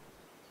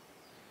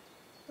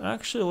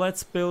 Actually,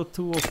 let's build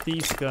 2 of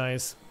these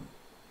guys.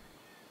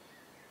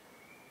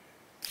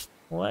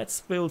 Let's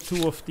build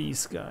 2 of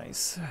these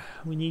guys.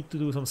 We need to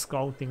do some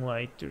scouting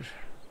later.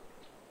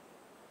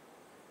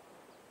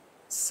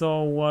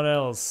 So what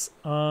else?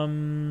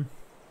 Now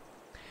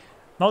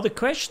the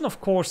question,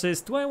 of course,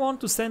 is: do I want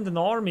to send an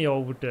army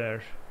over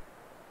there?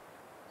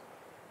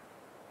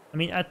 I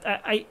mean,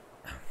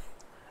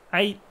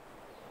 I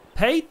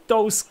paid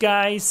those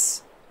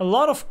guys a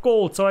lot of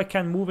gold so I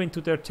can move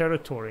into their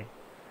territory.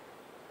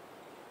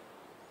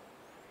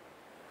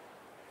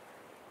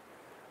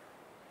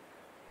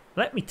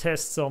 Let me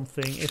test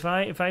something. If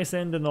I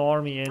send an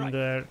army in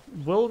there,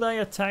 will they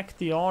attack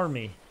the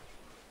army?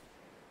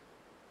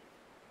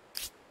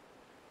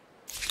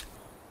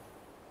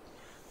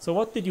 So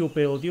what did you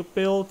build? You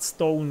built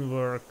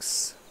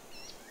stoneworks.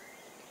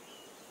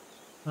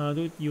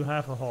 Dude, you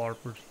have a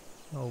harbor.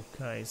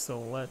 Okay, so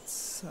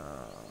let's...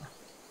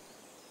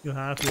 you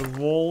have your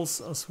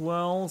walls as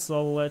well,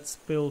 so let's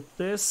build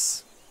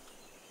this.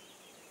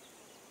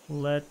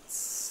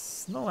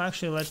 No,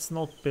 actually, let's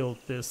not build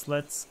this.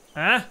 Let's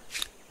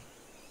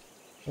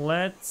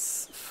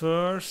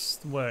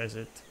first... Where is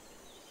it?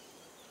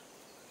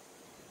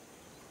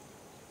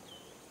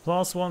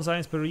 +1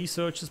 science per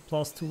researchers,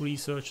 +2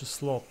 researcher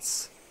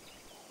slots.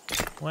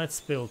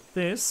 Let's build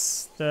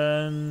this,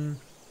 then...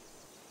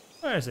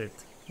 Where is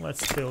it?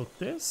 Let's build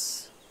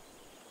this.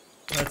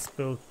 Let's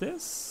build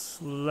this.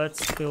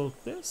 Let's build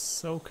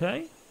this.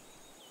 Okay.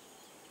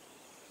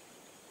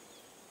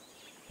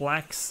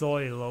 Black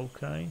soil,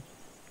 okay.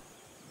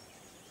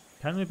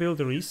 Can we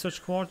build a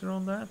research quarter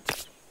on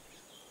that?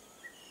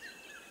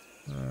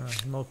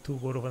 Not too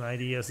good of an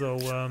idea, so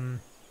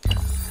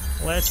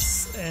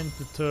let's end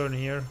the turn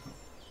here.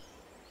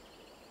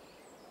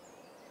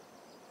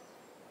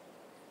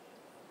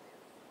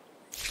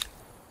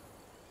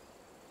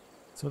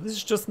 So this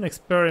is just an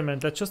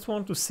experiment. I just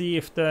want to see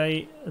if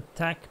they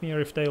attack me or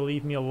if they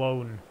leave me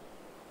alone.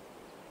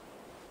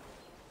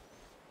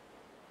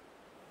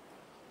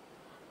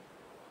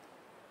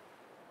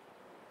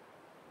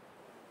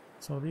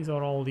 So these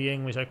are all the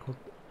English. I could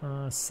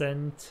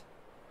send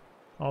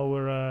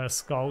our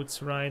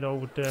scouts right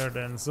over there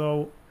then.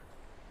 So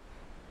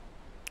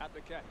At the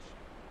catch.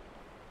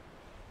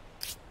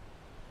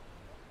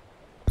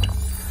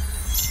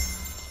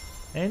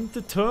 end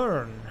the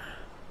turn.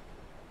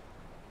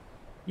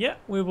 Yeah,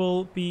 we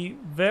will be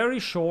very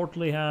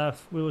shortly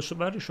have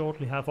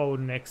our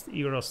next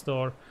era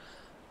star.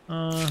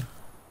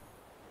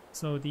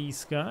 So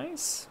these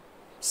guys.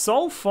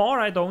 So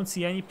far, I don't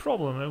see any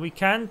problem. We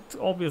can't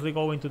obviously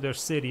go into their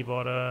city,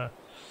 but I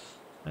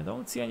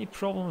don't see any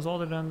problems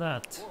other than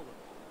that.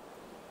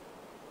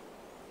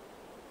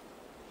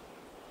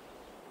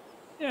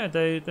 Yeah,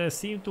 they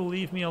seem to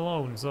leave me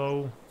alone,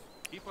 so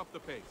Keep up the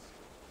pace.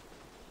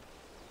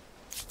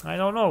 I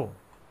don't know.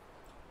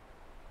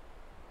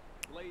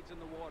 Blades in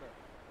the water.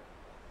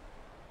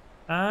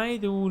 I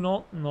do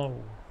not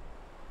know.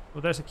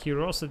 Well, there's a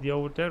curiosity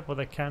over there, but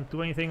I can't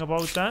do anything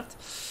about that.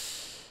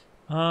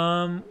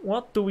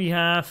 What do we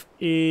have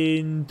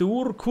in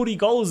Dur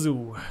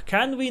Kurigalzu?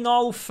 Can we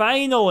now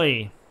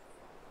finally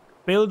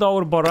build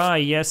our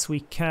Barai? Yes,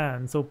 we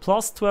can. So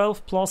plus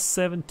 12, plus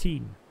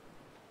 17.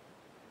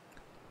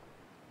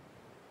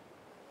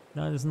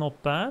 That is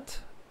not bad.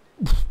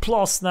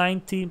 Plus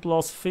 19,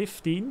 plus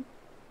 15.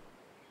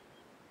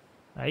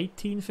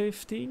 18,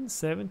 15,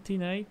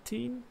 17,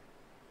 18.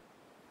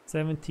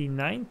 17,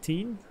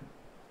 19.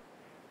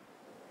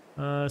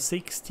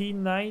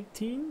 16,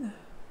 19.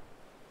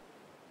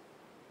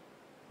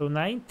 So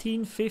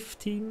 19,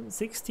 15,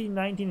 16,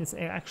 19 is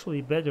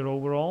actually better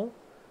overall.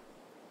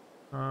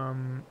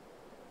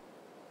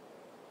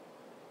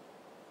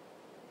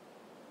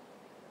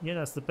 Yeah,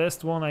 that's the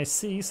best one I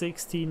see.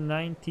 16,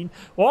 19.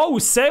 Oh,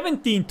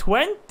 17,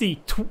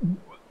 20.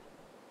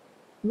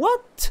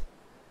 What?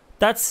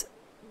 That's...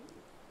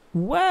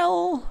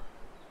 Well...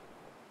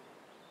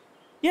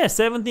 Yeah,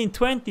 17,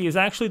 20 is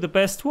actually the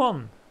best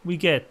one we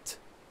get.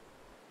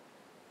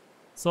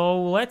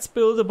 So let's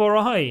build a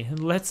Barai,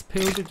 and let's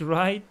build it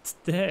right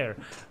there.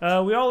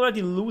 We're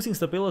already losing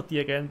stability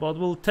again, but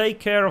we'll take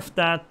care of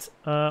that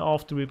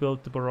after we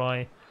build the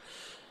Barai.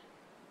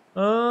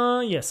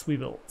 Yes, we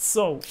will.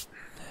 So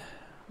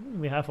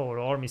we have our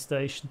army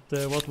stationed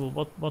there.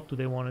 What do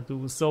they want to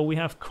do? So we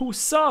have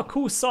Kusa.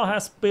 Kusa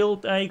has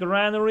built a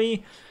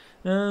granary.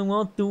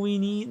 What do we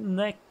need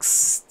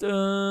next?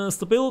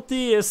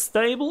 Stability is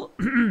stable.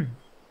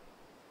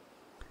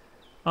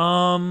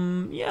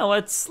 Yeah,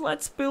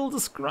 let's build a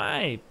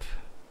scribe.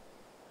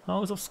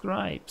 House of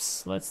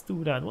Scribes. Let's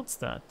do that. What's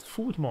that?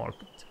 Food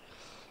market.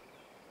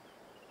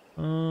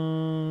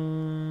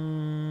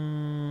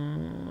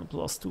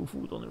 Plus 2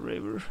 food on the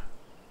river.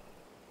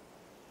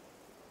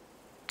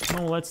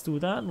 No, let's do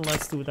that, and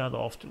let's do that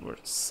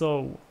afterwards.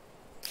 So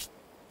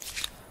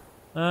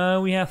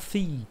we have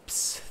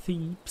Thebes.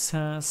 Thebes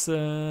has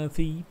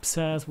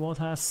what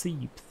has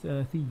Thebes?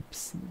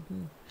 Thebes.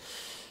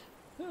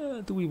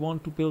 Do we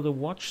want to build a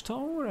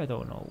watchtower? I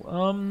don't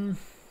know.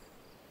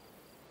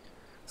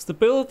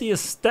 Stability is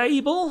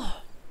stable.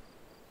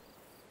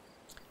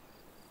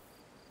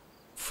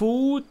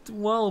 Food,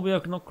 well, we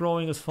are not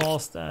growing as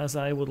fast as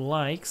I would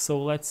like, so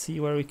let's see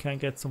where we can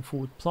get some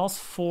food. Plus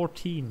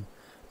 14,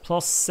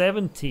 plus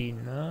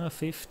 17,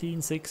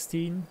 15,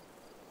 16,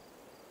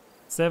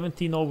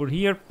 17 over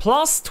here,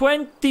 plus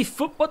 20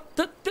 food.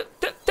 What?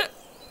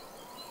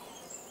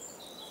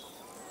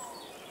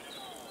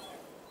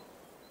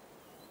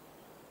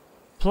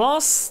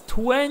 Plus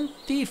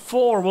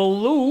 24.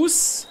 We'll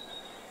lose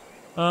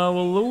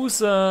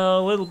a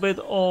little bit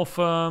of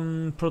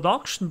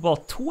production,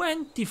 but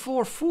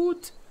 24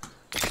 food.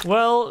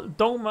 Well,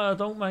 don't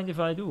mind if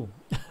I do.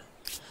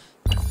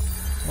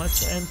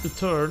 Let's end the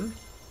turn.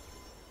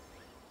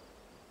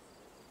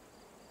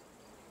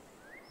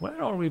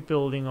 Where are we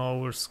building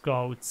our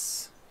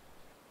scouts?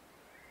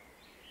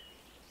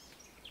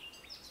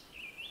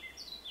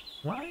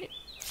 Why?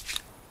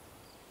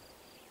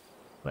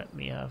 Let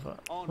me have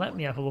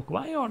a look.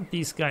 Why aren't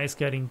these guys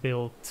getting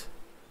built?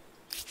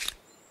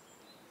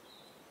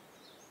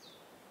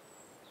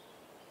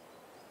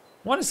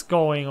 What is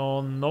going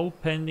on? No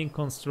pending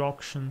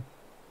construction.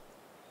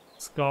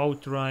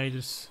 Scout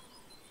riders.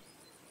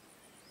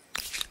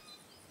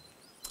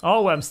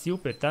 Oh, I'm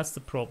stupid. That's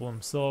the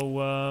problem. So,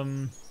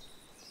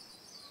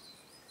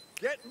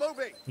 Get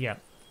moving. yeah.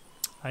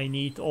 I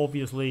need,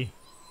 obviously...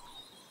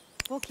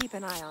 We'll keep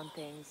an eye on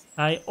things.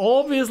 I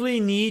obviously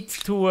need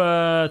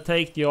to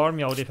take the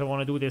army out if I want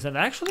to do this. And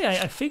actually,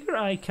 I figure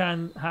I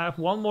can have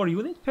one more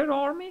unit per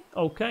army.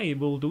 Okay,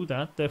 we'll do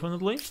that,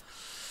 definitely.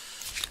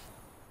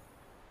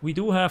 We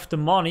do have the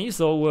money,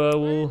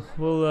 so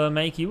we'll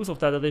make use of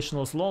that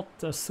additional slot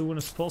as soon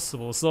as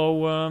possible.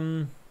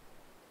 So,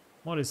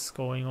 what is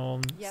going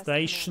on? Yes,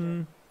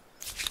 Station,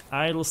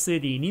 Idle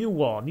City,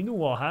 Ninua.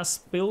 Ninua has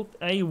built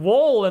a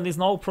wall and is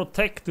now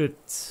protected.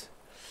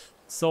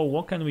 So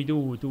what can we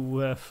do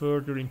to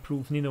further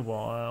improve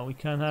Nineveh? We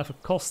can have a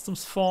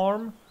customs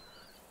farm.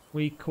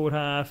 We could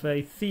have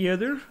a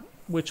theater,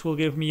 which will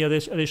give me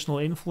additional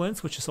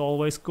influence, which is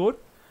always good.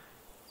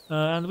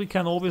 And we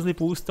can obviously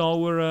boost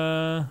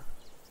our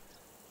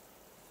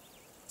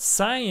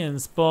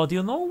science, but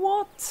you know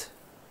what?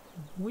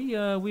 We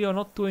are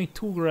not doing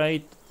too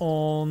great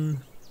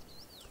on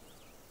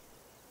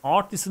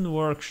artisan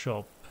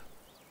workshop.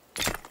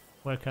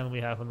 Where can we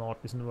have an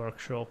artisan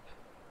workshop?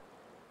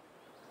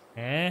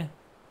 Eh?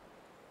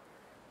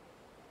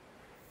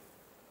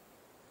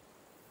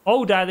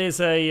 Oh, that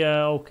is a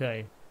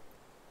okay.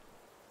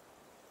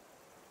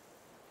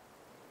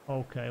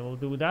 Okay, we'll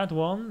do that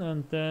one,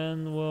 and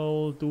then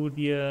we'll do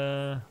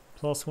the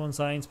 +1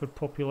 science per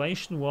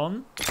population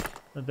one,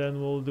 and then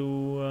we'll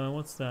do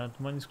what's that?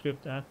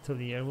 Manuscript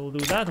atelier. We'll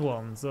do that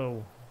one.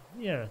 So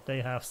yeah,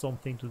 they have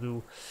something to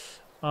do.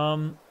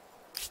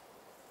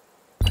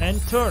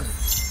 End turn.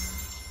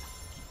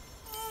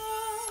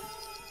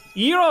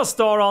 Era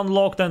star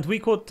unlocked, and we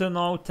could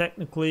now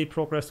technically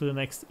progress to the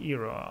next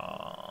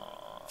era.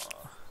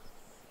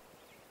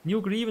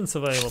 New grievance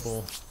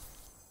available.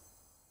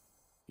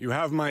 You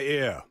have my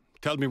ear.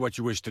 Tell me what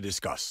you wish to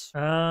discuss.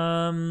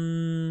 Demand.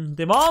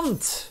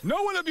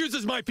 No one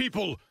abuses my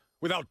people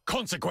without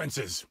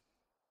consequences.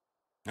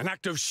 An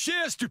act of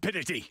sheer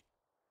stupidity.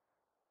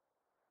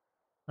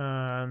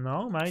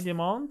 No, my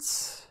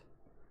demands.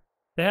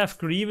 They have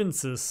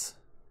grievances.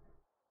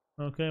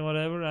 Okay,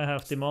 whatever. I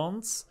have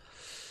demands.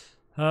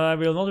 I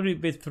will not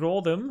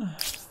withdraw them.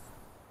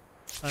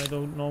 I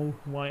don't know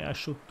why I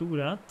should do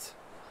that.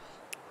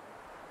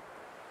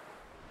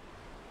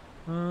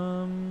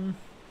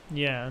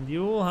 Yeah, and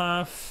you'll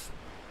have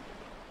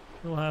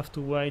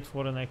to wait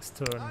for the next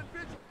turn.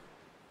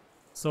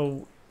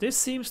 So this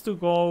seems to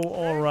go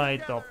all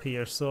right up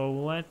here. So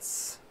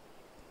let's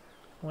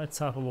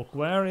have a look.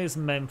 Where is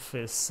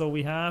Memphis? So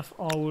we have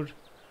our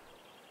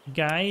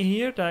guy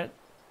here that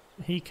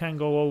he can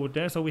go over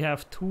there. So we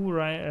have two,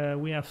 right?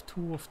 We have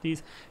 2 of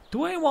these.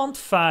 Do I want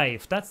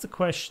 5? That's the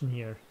question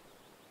here.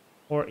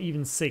 Or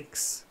even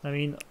 6. I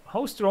mean,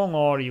 how strong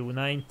are you?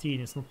 19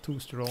 is not too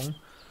strong.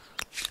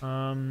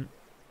 I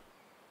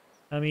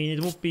mean,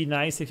 it would be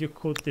nice if you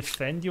could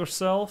defend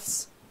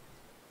yourselves.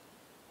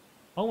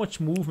 How much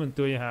movement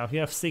do you have? You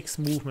have 6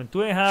 movement.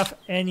 Do I have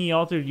any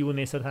other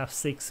units that have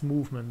 6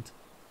 movement?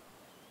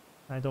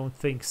 I don't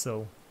think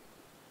so.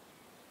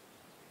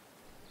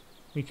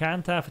 We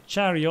can't have a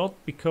chariot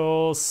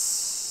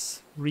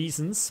because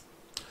reasons.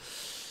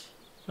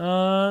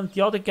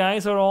 The other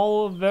guys are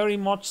all very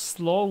much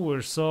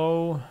slower,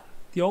 so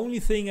the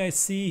only thing I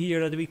see here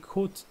that we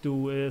could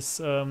do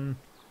is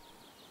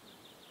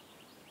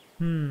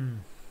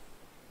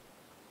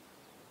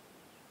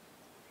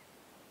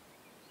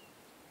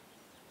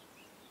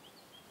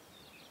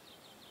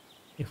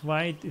if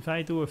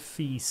I do a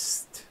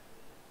feast,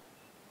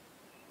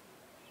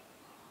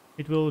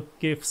 it will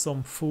give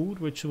some food,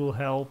 which will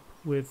help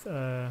with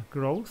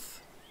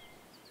growth.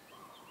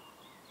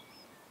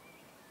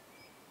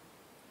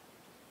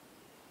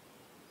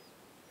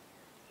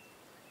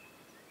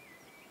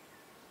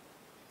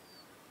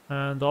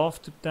 And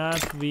after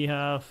that we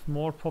have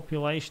more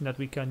population that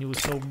we can use,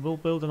 so we'll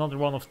build another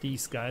one of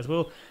these guys.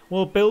 We'll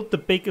build the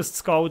biggest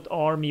scout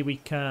army we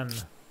can.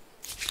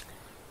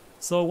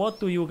 So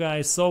what do you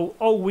guys... So,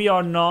 oh, we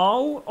are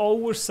now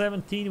over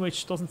 17,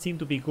 which doesn't seem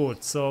to be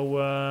good. So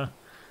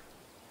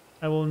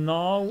I will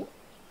now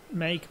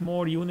make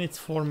more units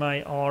for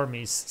my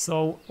armies.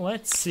 So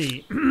let's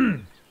see.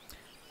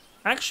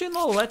 Actually,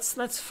 no.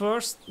 Let's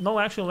first. No,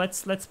 actually,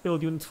 let's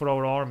build units for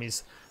our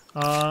armies.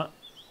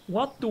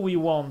 What do we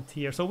want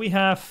here? So we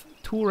have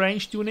 2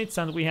 ranged units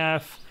and we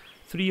have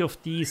 3 of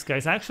these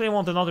guys. Actually, I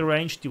want another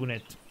ranged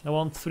unit. I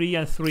want 3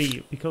 and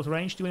 3 because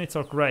ranged units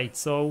are great.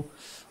 So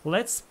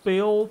let's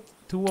build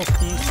 2 of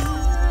these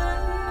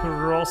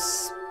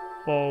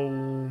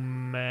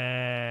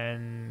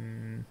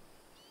crossbowmen.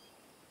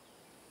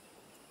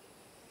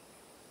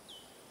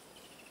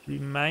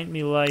 Remind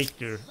me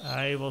later.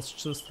 I was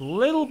just a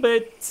little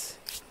bit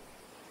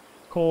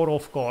caught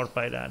off guard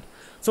by that.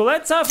 So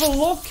let's have a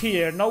look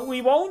here. No, we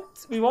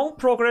won't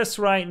progress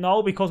right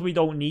now because we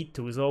don't need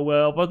to. So,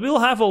 but we'll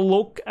have a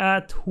look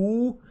at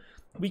who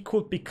we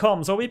could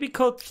become. So we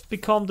could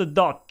become the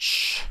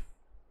Dutch.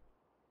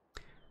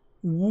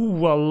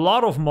 Ooh, a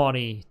lot of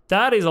money.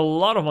 That is a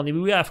lot of money.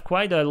 We have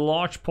quite a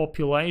large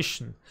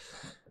population.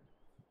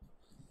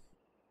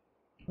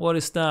 What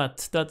is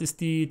that? That is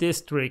the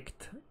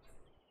district.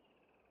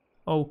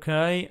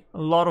 Okay, a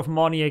lot of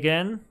money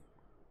again.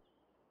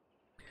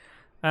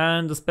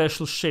 And a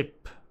special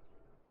ship.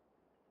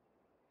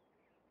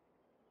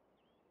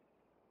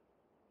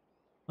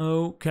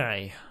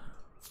 Okay.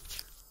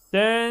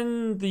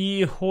 Then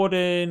the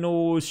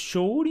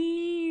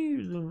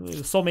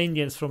Haudenosaunee, some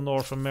Indians from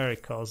North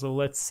America. So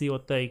let's see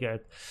what they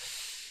get.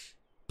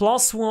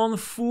 +1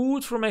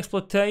 food from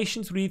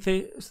exploitation,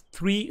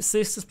 3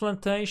 sisters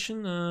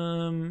plantation.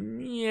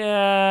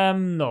 Yeah,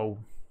 no.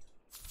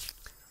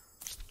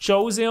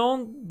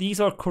 Joseon, these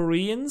are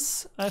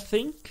Koreans, I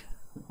think.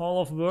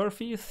 Hall of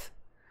Worthith.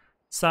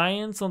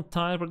 Science on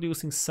tile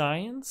producing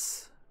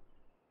science.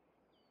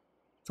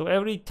 So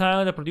every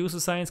tile that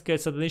produces science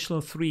gets an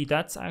additional 3.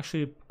 That's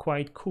actually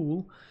quite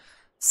cool.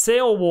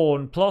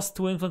 Seoworn,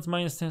 +2 influence,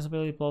 -10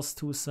 ability,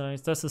 +2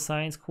 science. That's the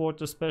science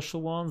quarter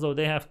special one. So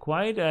they have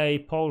quite a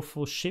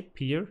powerful ship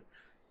here.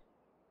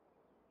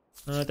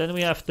 Then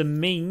we have the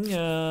Ming,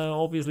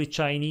 obviously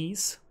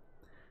Chinese.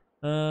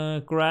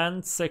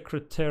 Grand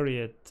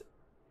Secretariat.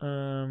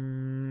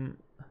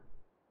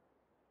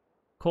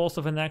 Cost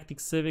of enacting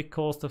civic,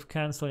 cost of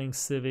cancelling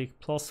civic,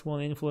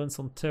 +1 influence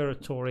on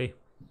territory.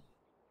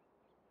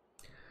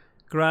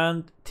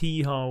 Grand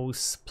Tea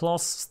House,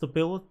 plus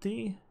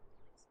stability,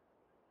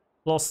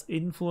 plus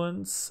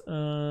influence.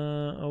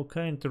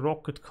 Okay, and the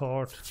rocket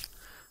card.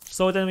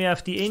 So then we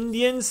have the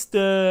Indians,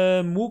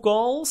 the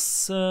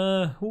Mughals.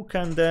 What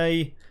can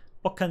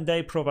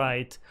they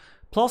provide?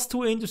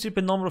 +2 industry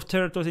per number of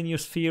territories in your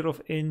sphere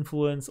of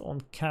influence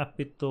on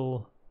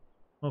capital.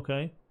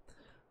 Okay.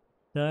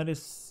 That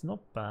is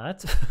not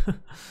bad.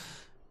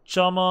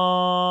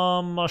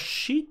 Jama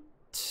Mashit.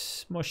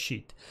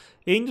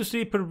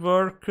 Industry per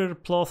worker,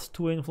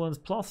 +2 influence,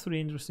 +3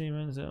 industry.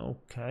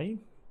 Okay.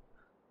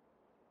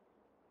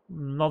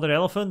 Another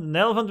elephant. An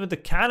elephant with a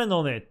cannon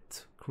on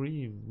it.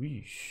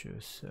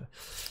 Gracious.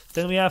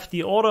 Then we have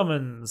the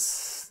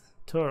Ottomans.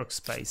 Turks,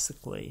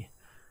 basically.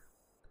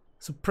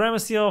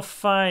 Supremacy of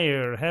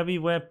fire. Heavy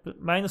weapon.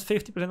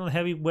 -50% on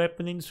heavy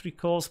weapon industry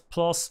cost,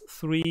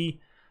 +3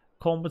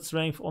 combat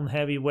strength on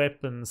heavy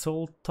weapon.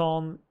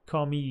 Sultan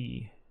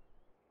Kami.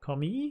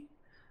 Kami?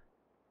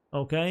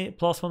 Okay,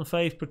 +1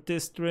 faith per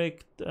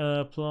district,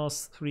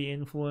 +3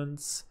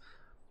 influence.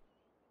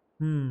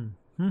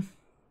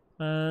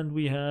 And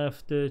we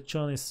have the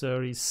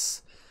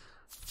Janissaries.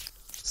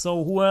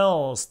 So who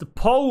else? The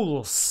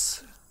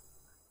Poles.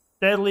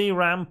 Deadly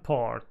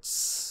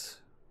Ramparts.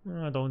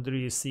 I don't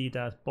really see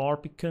that.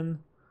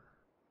 Barbican.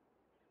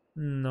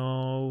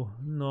 No,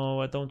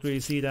 I don't really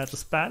see that. The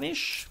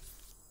Spanish.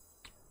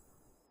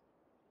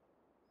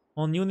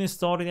 On units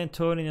starting and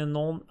turning a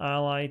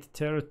non-allied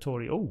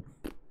territory. Oh,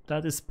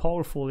 that is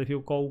powerful if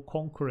you go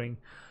conquering.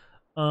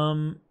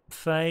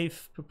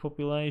 5 per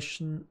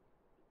population.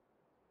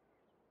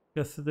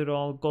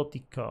 Cathedral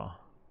Gotica.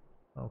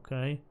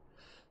 Okay.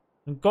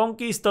 And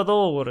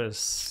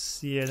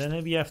Conquistadores. Yeah,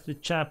 then we have the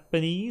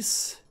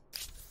Japanese.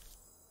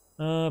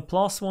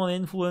 +1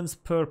 influence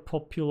per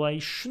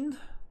population.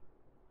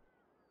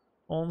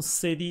 On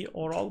city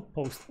or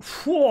outpost.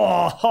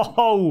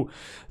 Whoa!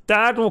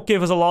 That will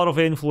give us a lot of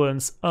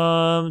influence.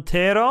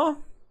 Terra.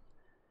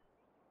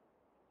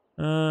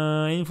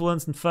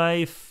 Influence in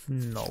 5.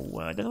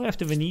 No. Then we have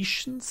the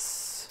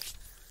Venetians.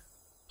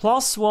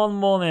 +1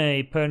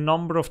 money per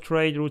number of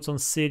trade routes on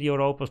city or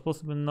outpost. Plus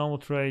the normal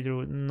trade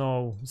route.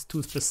 No, it's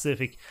too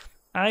specific.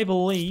 I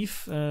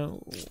believe.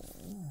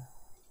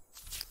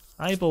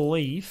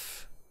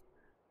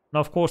 Now,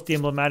 of course, the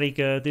emblematic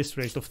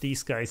district of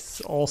these guys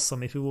is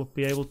awesome if we would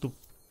be able to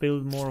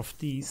build more of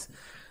these.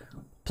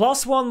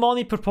 +1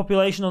 money per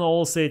population on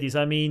all cities.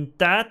 I mean,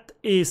 that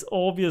is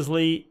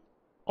obviously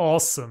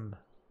awesome.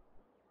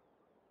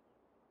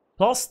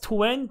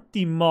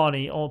 +20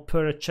 money on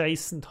per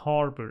adjacent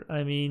harbor.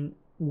 I mean,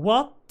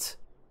 what?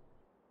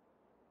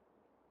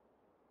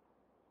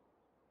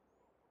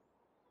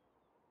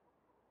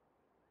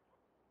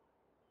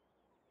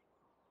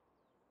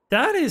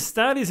 That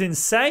is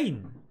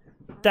insane.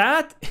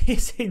 That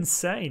is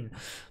insane.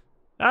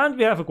 And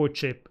we have a good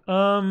ship.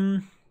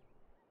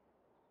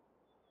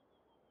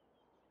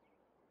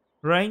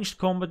 Ranged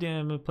combat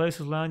in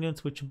places land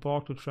units which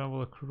embark to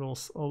travel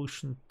across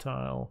ocean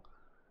tile.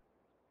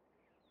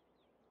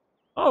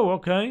 Oh,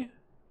 okay.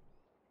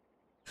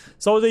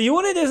 So the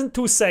unit isn't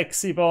too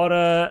sexy, but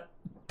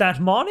that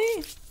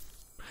money?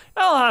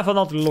 I'll have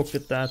another look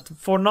at that.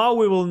 For now,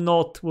 we will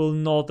not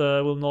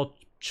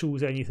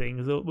choose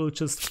anything. So we'll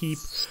just keep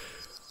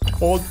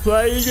on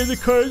playing in the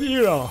current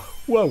era.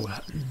 Whoa.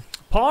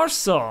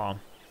 Parsa.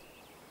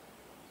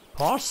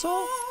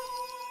 Parsa?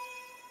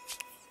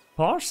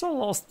 Parsa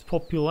lost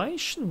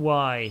population?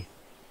 Why?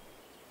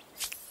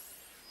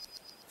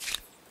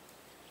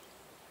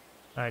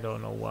 I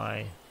don't know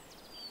why.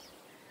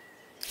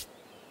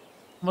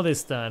 What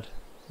is that?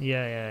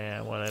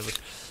 Yeah, whatever.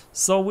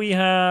 So we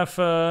have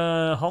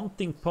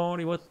hunting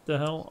party. What the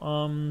hell?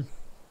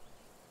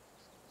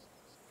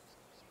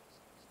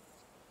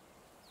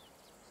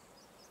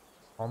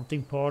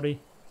 Hunting party.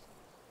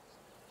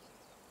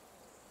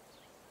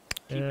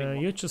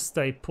 You just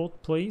stay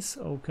put, please.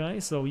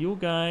 Okay, so you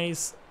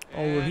guys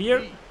over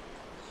here.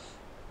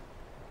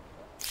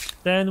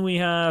 Then we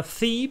have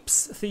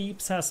Thebes.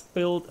 Thebes has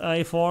built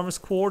a farmer's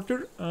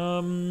quarter.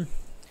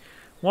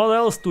 What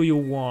else do you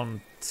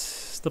want?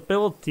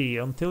 Stability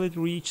until it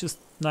reaches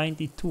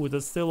 92.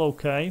 That's still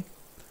okay.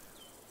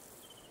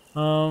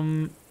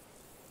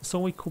 So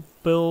we could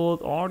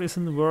build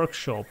artisan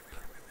workshop.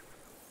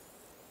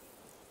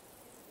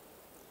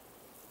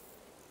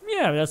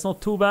 yeah, that's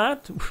not too bad.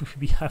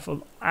 We have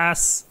an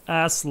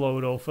ass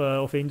load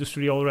of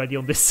industry already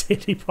on this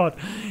city, but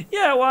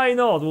yeah, why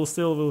not?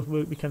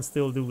 We can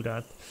still do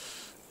that.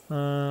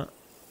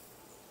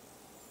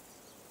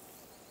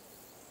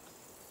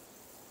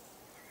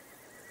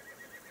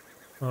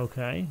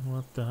 Okay,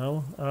 what the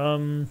hell?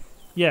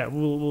 Yeah,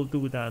 we'll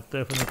do that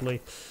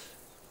definitely.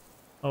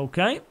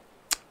 Okay.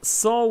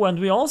 So, and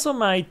we also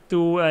might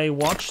do a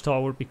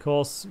watchtower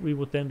because we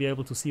would then be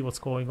able to see what's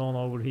going on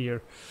over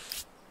here.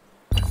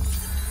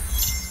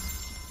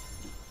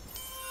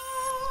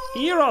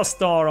 Era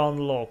Star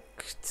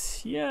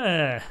unlocked.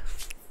 Yeah,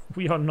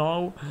 we are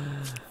now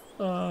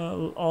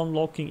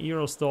unlocking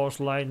Era Stars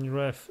lying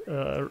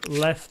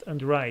left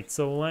and right.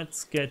 So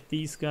let's get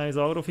these guys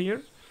out of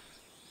here.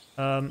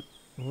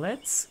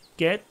 Let's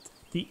get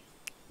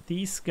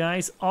these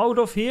guys out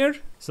of here.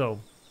 So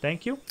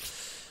thank you.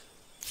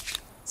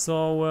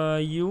 So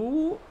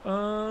you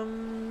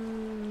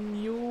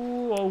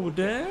over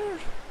there,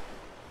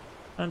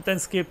 and then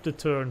skip the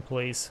turn,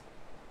 please.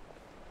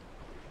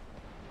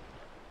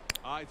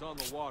 Eyes on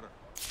the water.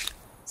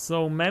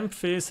 So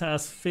Memphis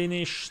has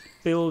finished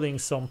building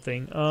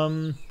something.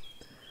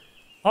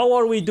 How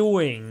are we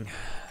doing?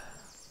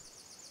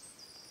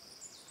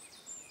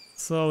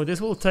 So this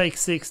will take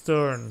 6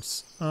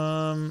 turns.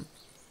 Yeah,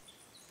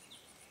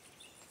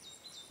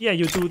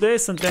 you do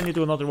this and then you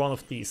do another one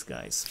of these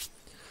guys.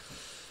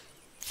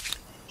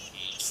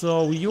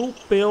 So you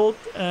build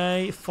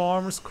a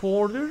farmer's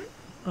quarter.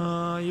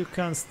 You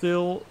can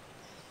still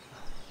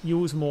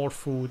use more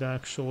food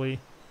actually.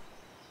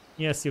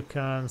 Yes, you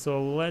can.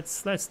 So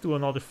let's do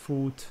another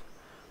food.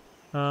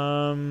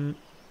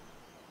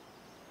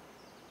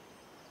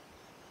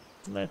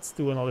 Let's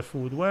do another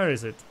food. Where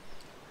is it?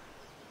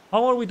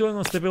 How are we doing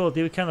on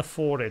stability? We can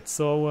afford it.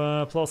 So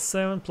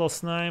 +7,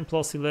 +9,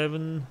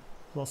 +11,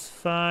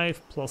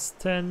 +5,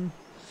 +10,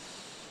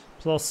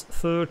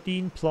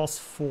 +13,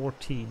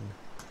 +14.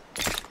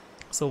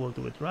 So we'll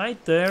do it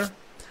right there.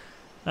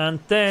 And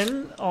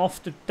then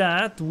after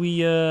that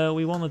we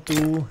want to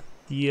do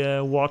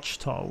the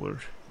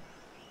watchtower.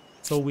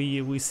 So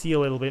we see a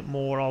little bit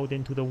more out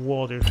into the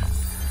water.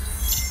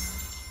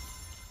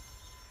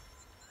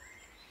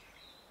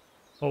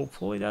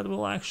 Hopefully that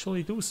will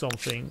actually do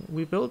something.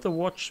 We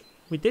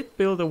did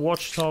build a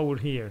watchtower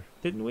here,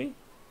 didn't we?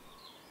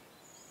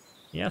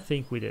 Yeah, I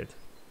think we did.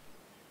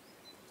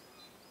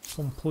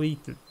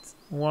 Completed.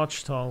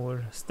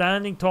 Watchtower.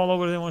 Standing tall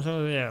over the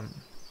watchtower, yeah.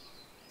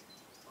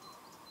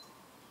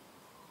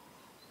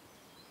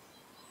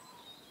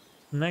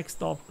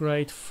 Next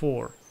upgrade,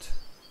 fort.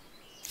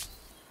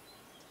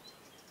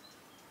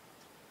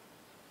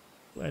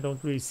 I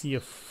don't really see a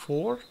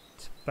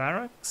fort.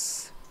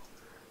 Barracks.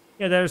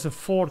 Yeah, there's a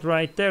fort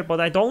right there, but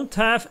I don't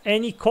have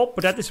any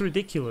copper. That is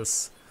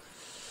ridiculous.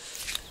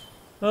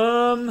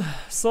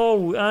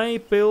 So I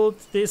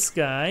built this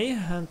guy,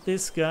 and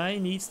this guy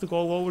needs to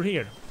go over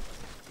here.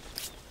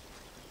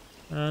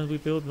 And we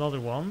build another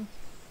one.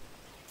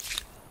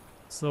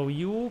 So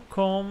you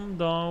come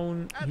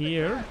down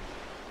here.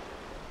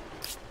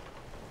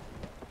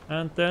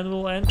 And then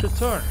we'll end the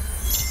turn.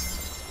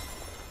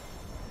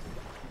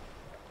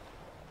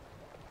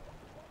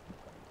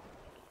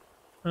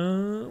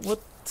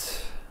 What?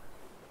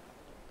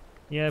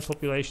 Yeah,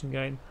 population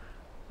gain.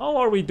 How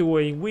are we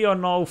doing? We are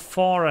now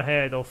far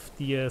ahead of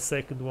the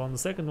second one. The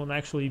second one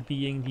actually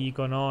being the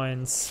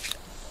Ghanaians.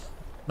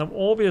 Now,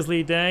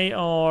 obviously, they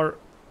are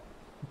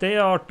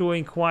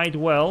doing quite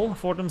well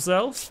for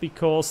themselves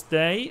because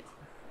they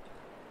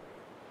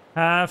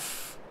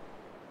have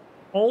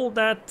all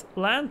that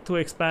land to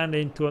expand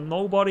into, and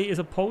nobody is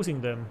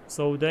opposing them.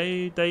 So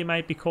they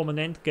might become an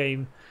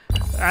endgame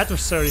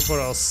adversary for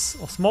us.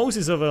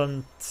 Osmosis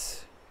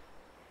event.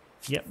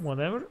 Yeah,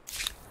 whatever.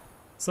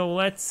 So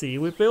let's see.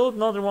 We build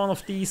another one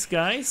of these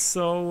guys.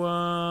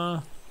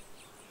 So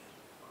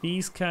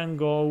these can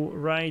go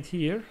right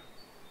here.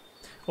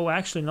 Oh,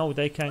 actually no,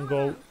 they can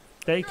go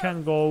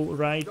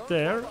right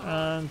there,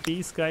 and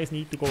these guys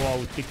need to go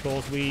out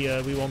because we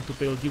want to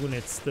build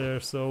units there.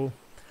 So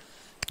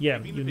yeah,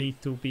 you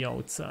need to be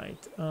outside.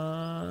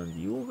 And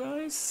you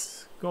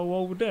guys go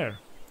over there.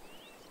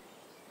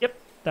 Yep,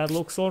 that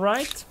looks all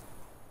right.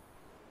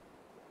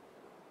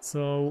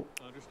 So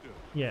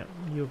yeah,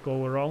 you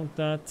go around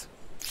that.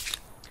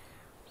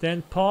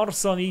 Then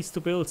Parsa needs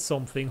to build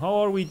something. How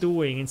are we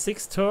doing? In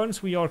 6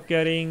 turns we are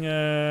getting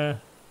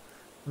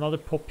another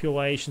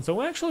population. So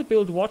we actually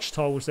build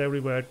watchtowers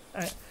everywhere.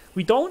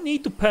 We don't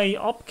need to pay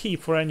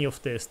upkeep for any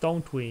of this,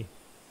 don't we?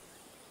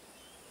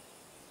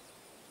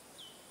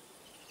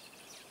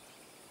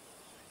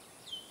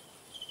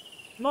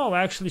 No,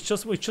 actually,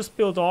 we just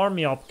build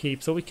army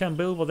upkeep, so we can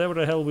build whatever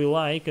the hell we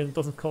like, and it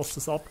doesn't cost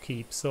us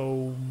upkeep.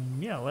 So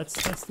yeah, let's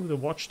do the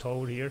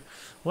watchtower here.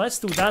 Let's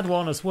do that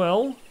one as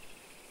well.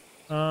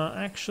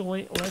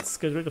 Actually, let's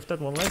get rid of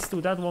that one. Let's do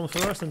that one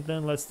first, and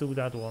then let's do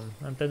that one,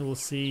 and then we'll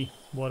see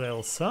what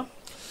else, huh?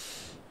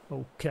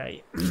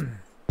 Okay.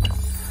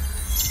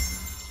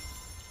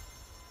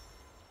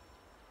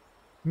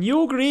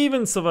 New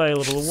grievance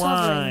available. Sovereign,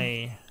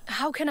 Why?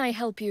 how can I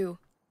help you?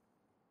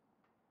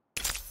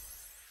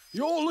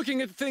 You're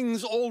looking at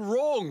things all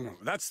wrong.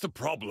 That's the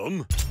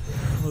problem.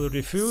 We'll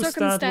refuse that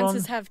one.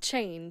 Circumstances have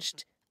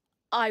changed.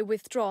 I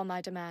withdraw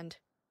my demand.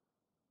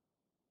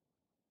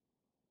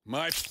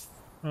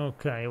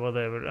 Okay,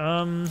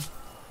 whatever.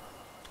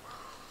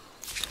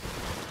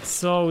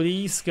 So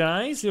these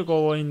guys, you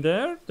go in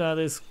there. That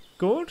is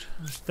good.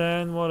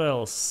 Then what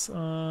else?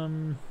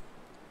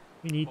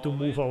 We need to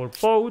move our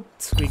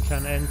boat. We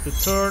can end the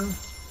turn.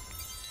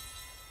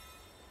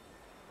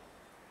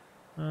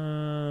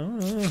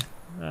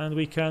 And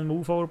we can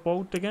move our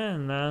boat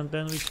again. And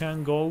then we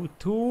can go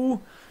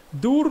to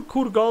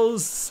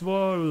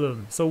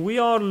Durkurgalsvolm. So we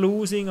are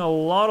losing a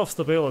lot of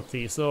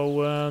stability.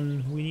 So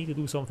we need to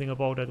do something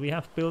about that. We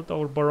have built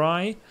our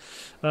Barai.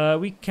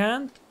 We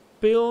can't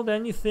build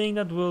anything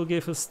that will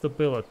give us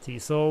stability.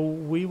 So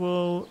we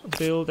will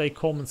build a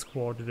commons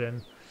quarter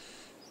then.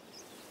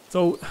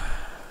 So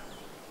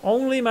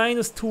only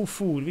 -2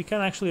 food. We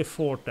can actually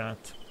afford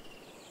that,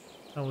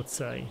 I would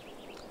say.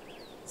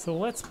 So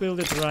let's build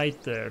it right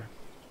there.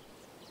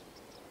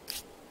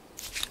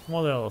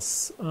 What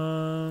else?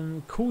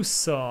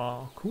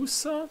 Kusa.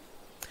 Kusa?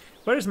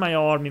 Where is my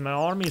army? My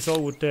army is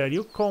over there.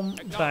 You come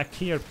back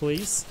here,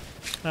 please.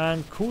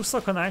 And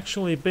Kusa can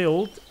actually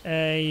build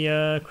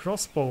a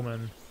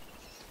crossbowman.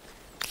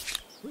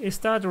 Is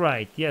that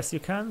right? Yes, you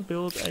can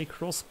build a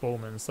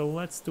crossbowman. So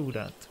let's do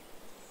that.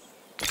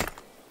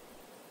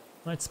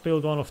 Let's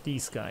build one of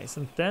these guys.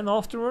 And then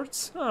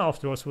afterwards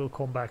we'll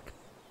come back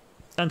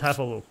and have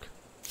a look.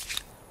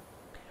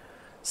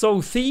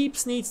 So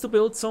Thebes needs to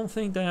build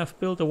something. They have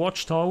built a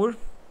watchtower.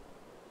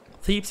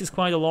 Thebes is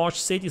quite a large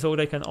city, so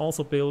they can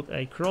also build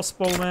a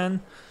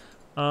crossbowman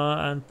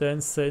and then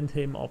send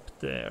him up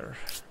there.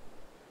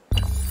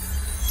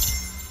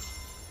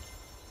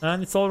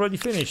 And it's already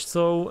finished,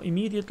 so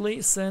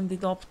immediately send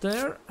it up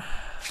there.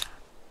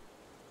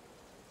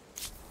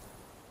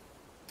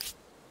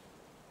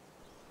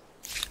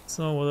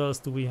 So what else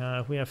do we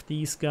have? We have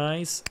these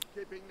guys.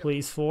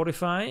 Please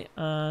fortify,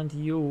 and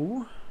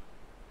you...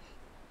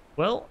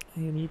 Well,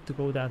 you need to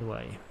go that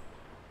way.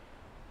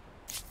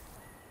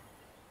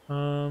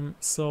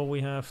 So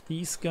we have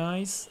these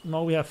guys.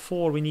 Now we have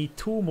 4. We need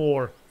 2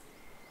 more.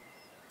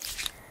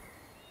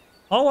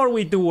 How are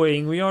we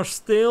doing? We are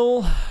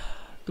still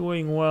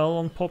doing well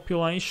on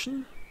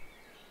population.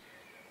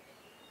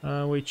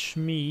 Which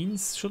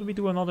means... Should we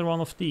do another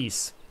one of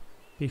these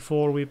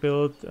before we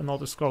build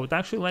another scout?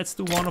 Actually, let's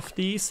do one of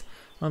these.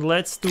 And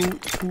let's do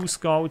 2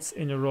 scouts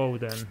in a row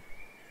then.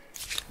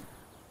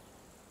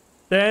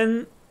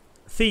 Then...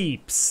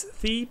 Thebes.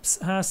 Thebes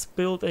has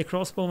built a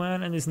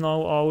crossbowman and is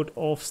now out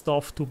of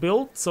stuff to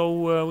build,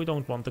 so we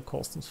don't want the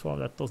customs for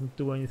that. Doesn't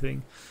do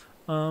anything.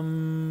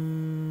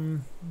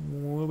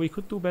 We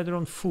could do better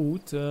on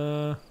food.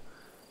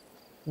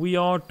 We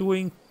are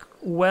doing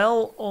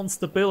well on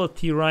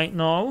stability right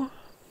now.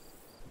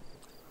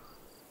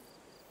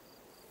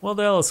 What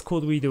else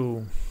could we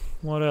do?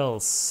 What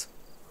else?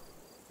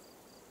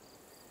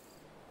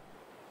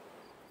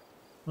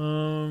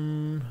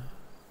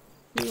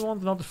 We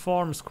want another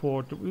farmer's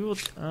quarter. We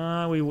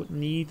would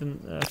need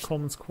a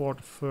commons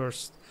quarter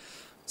first.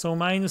 So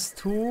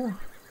 -2.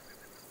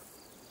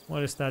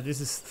 What is that? This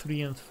is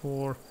 3 and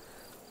 4.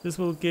 This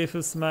will give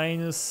us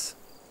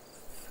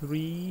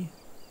 -3.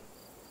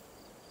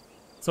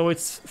 So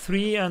it's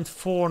 3 and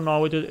 4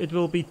 now. It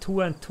will be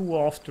 2 and 2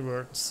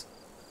 afterwards.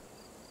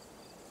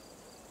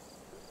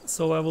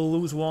 So I will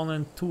lose 1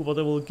 and 2, but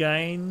I will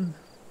gain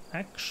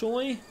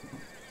actually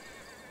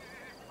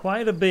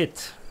quite a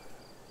bit.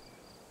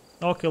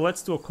 Okay,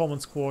 let's do a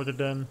commons quarter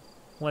then.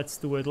 Let's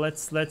do it.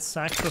 Let's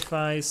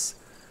sacrifice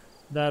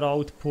that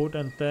output,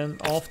 and then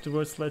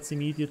afterwards let's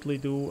immediately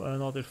do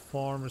another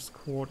farmer's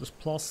quarters.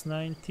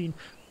 +19.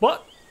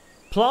 But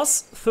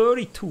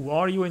 +32.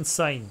 Are you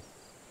insane?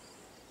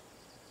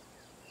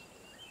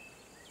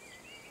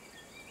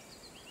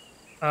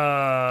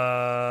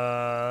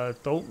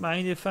 Don't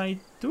mind if I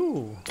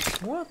do.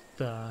 What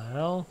the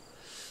hell?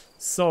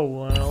 So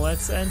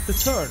let's end the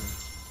turn.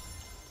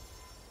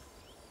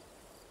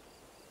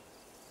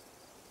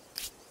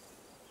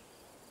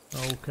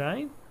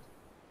 Okay.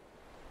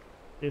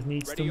 This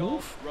needs to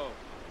move.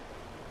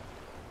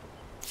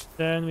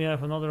 Then we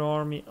have another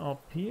army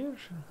up here.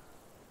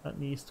 That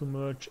needs to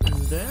merge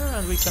in there,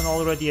 and we can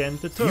already end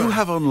the turn. You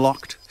have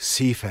unlocked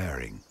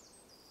seafaring.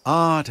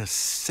 To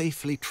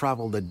safely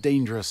travel the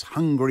dangerous,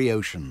 hungry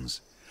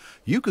oceans.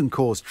 You can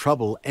cause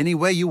trouble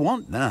anywhere you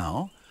want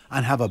now,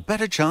 and have a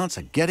better chance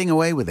at getting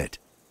away with it.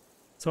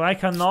 So I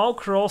can now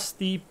cross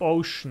deep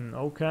ocean,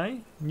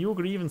 okay? New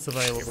grievance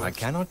available. If I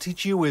cannot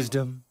teach you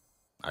wisdom,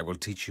 I will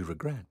teach you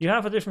regret. You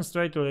have a different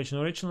trade relation.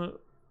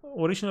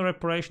 Original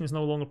reparation is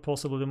no longer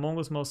possible. The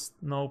Mongols must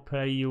now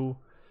pay you.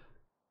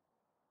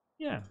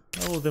 Yeah,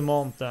 I will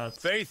demand that.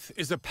 Faith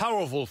is a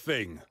powerful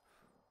thing,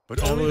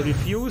 but I will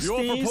refuse your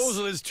these.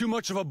 proposal is too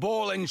much of a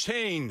ball and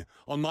chain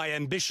on my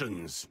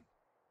ambitions.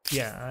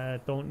 Yeah, I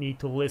don't need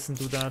to listen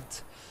to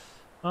that.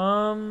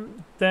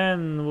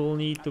 Then we'll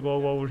need to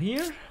go over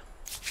here.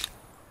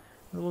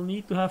 We will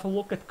need to have a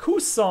look at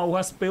Kusa, who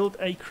has built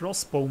a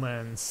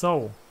crossbowman.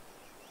 So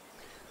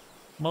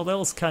What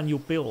else can you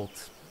build?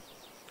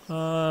 We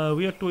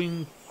are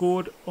doing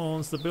good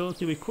on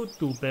stability. We could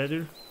do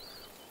better,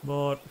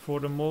 but for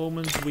the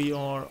moment we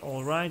are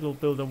alright. We'll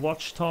build a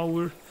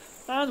watchtower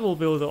and we'll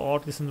build an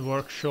artisan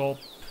workshop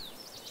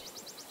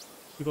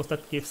because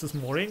that gives us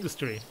more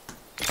industry.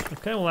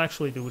 Okay, we'll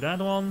actually do that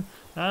one,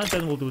 and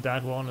then we'll do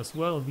that one as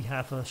well. We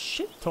have a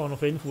shit ton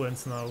of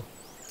influence now.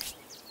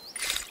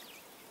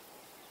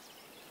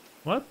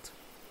 What?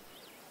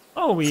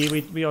 Oh,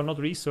 we are not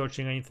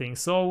researching anything.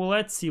 So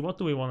let's see, what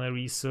do we want to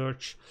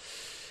research?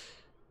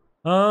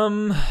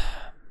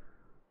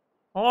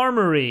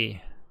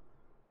 Armory.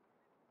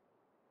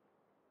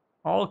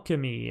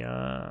 Alchemy.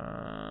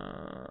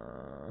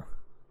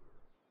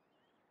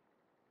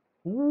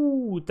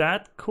 Ooh,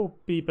 that could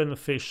be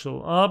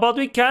beneficial. But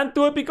we can't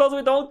do it because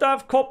we don't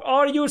have cop.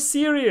 Are you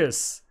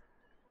serious?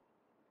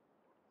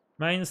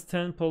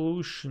 -10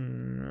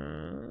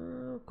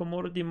 pollution.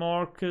 Commodity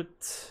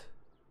market.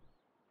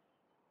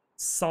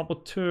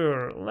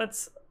 Saboteur.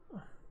 Let's...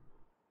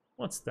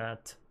 What's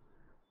that?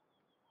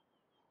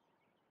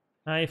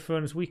 High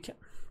furnace. We can...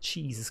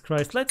 Jesus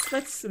Christ.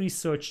 Let's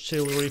research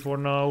chivalry for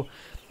now.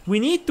 We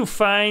need to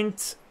find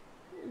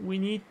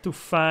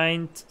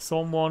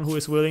someone who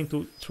is willing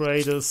to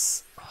trade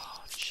us.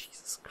 Oh,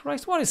 Jesus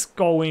Christ, what is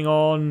going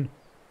on?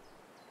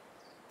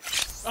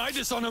 I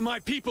dishonor my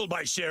people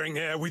by sharing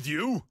air with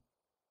you.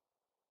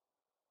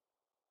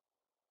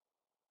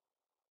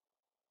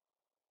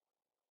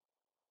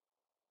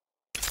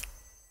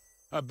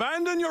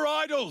 Abandon your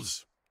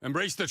idols.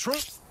 Embrace the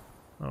truth.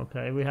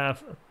 Okay, we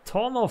have a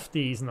ton of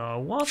these now.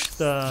 What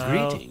the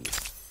hell?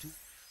 Greetings.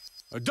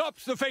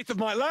 Adopt the faith of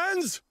my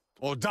lands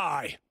or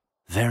die.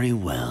 Very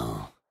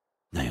well.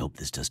 I hope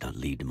this does not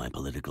lead to my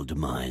political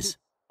demise.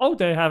 Oh,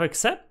 they have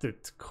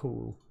accepted.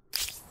 Cool.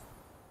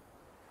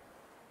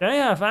 They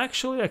have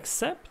actually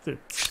accepted.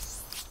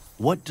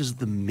 What does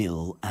the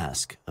mill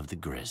ask of the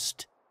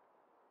grist?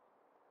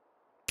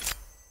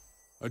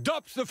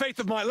 Adopt the faith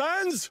of my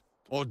lands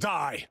or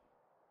die.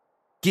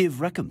 Give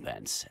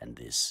recompense, and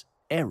this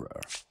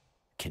error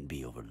can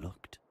be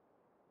overlooked.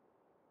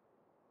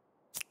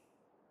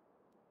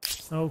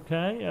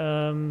 Okay,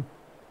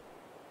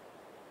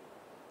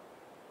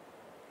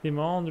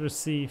 demand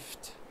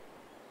received.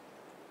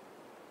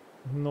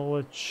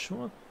 Knowledge.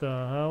 What the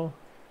hell?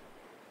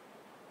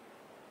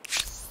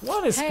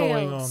 What is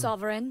going on?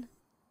 Sovereign.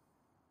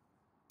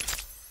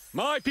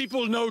 My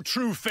people know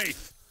true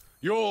faith.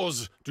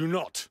 Yours do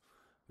not.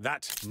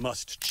 That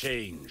must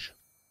change.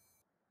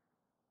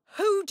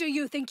 Who do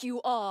you think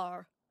you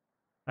are?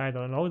 I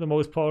don't know, the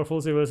most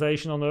powerful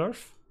civilization on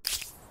Earth?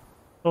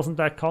 Doesn't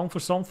that count for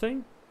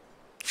something?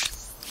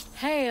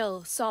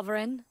 Hail,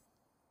 Sovereign.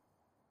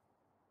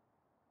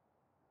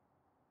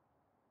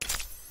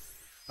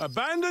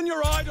 Abandon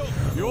your idol.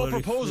 Your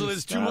proposal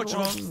is too much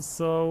of a...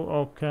 So,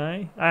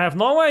 okay. I have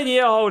no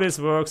idea how this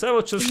works. I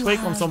will just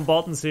click on some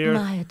buttons here.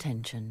 My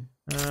attention.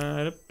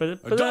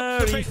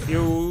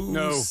 Refuse.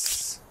 No.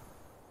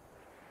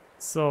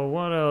 So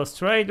what else?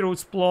 Trade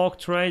routes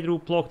blocked. Trade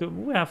route blocked.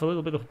 We have a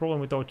little bit of a problem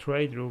with our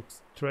trade routes.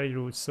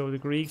 So the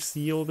Greeks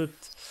yielded.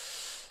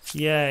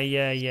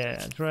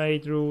 Yeah.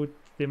 Trade route.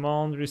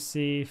 Demand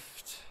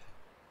received.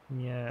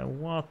 Yeah.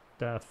 What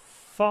the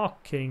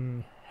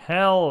fucking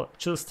hell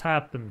just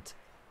happened?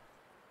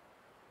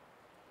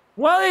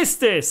 What is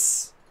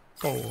this?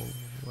 Oh.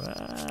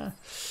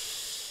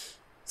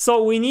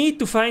 So we need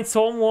to find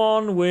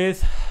someone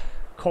with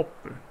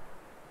copper.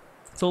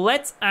 So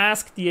let's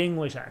ask the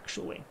English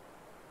actually.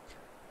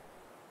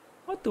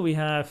 What do we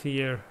have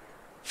here?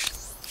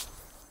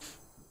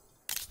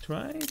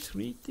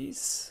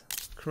 Treaties,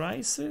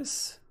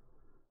 crisis,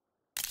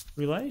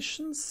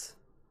 relations.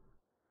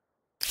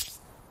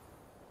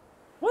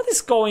 What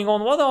is going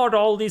on? What are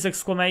all these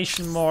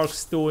exclamation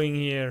marks doing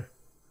here?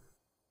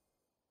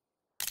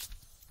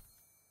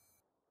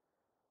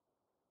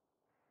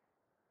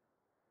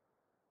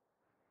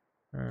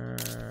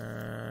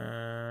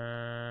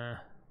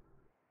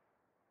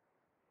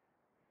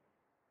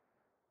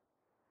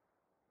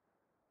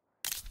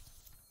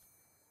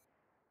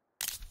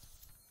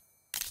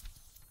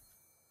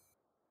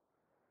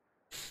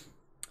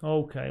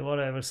 Okay,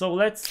 whatever. So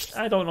let's...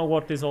 I don't know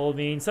what this all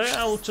means.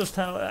 I'll just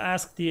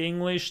ask the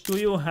English. Do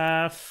you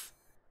have...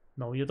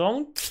 No, you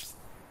don't.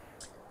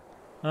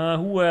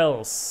 Who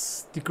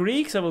else? The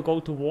Greeks, I will go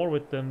to war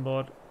with them,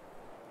 but...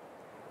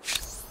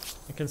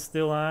 I can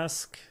still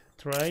ask.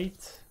 Trade.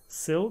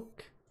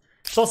 Silk.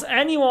 Does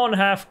anyone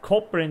have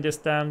copper in this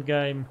damn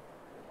game?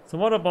 So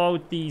what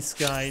about these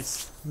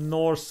guys?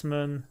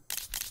 Norsemen.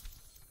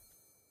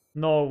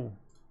 No.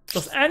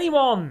 Does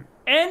anyone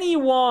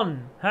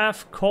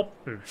have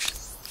copper?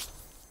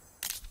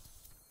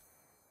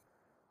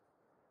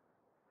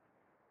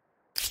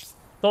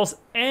 Does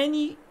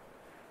any...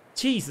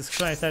 Jesus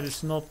Christ, that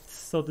is not...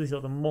 So these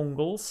are the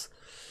Mongols.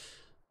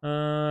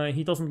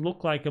 He doesn't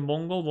look like a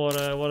Mongol,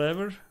 but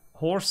whatever.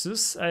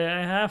 Horses. I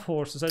have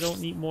horses. I don't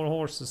need more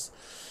horses.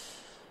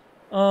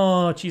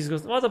 Oh,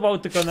 Jesus. What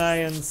about the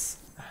Ghanaians?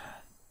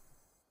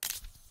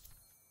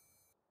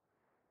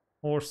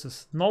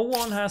 Horses. No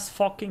one has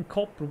fucking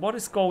copper. What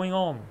is going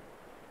on?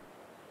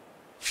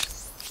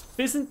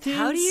 Byzantines?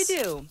 How do you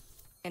do?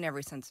 In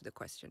every sense of the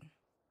question.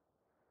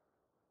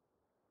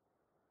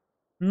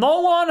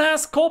 No one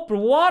has copper.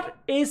 What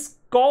is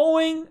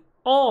going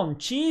on?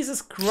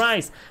 Jesus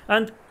Christ.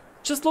 And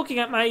just looking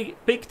at my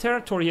big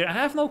territory here, I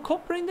have no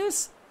copper in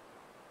this?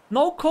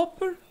 No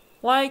copper?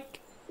 Like,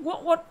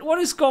 what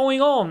is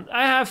going on?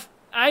 I have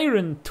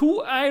iron,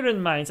 2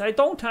 iron mines. I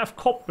don't have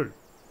copper.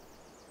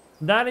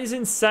 That is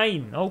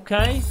insane,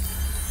 okay?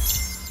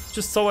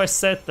 Just so I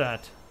said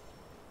that.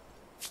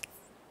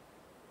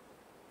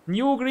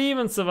 New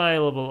grievance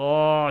available.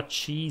 Oh,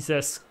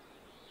 Jesus.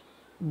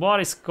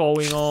 What is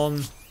going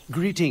on?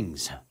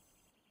 Greetings,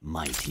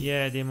 mighty.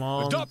 Yeah,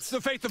 demand. Adopt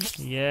the faith of...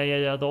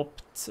 Yeah,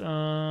 adopt.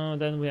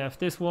 Then we have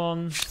this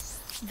one.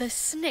 The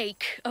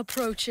snake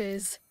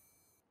approaches.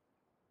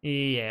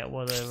 Yeah,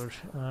 whatever.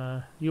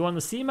 You want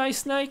to see my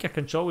snake? I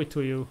can show it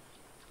to you.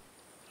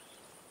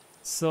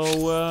 So,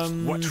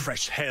 What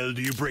fresh hell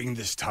do you bring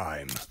this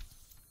time?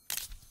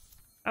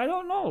 I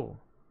don't know.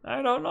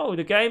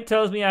 The game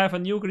tells me I have a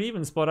new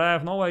grievance, but I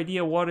have no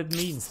idea what it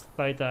means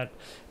by that.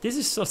 This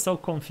is so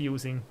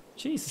confusing.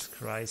 Jesus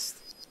Christ.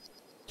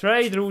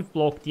 Trade route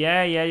blocked.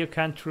 Yeah, you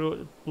can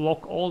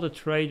block all the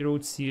trade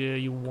routes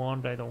you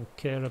want. I don't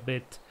care a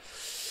bit.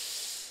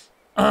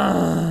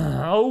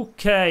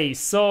 Okay,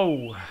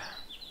 so...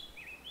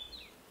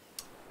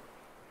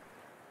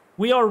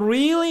 we are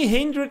really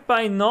hindered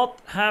by not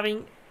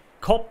having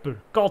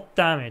copper. God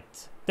damn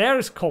it. There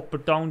is copper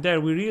down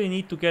there. We really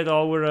need to get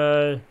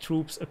our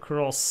troops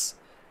across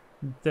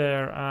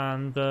there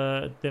and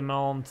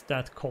demand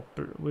that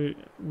copper. We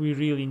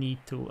really need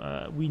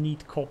to. We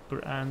need copper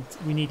and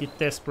we need it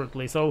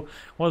desperately. So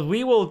what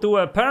we will do,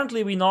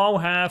 apparently we now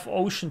have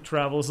ocean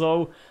travel.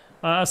 So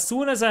as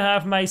soon as I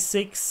have my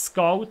 6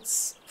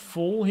 scouts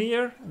full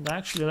here, and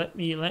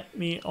actually let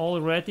me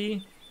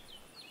already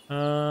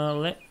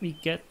let me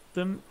get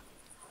them.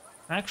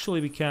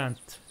 Actually we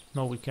can't.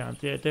 No, we can't.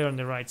 They're in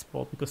the right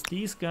spot because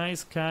these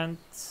guys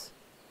can't.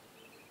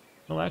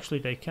 No, actually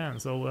they can.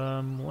 So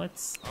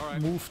let's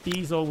move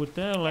these over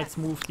there. Let's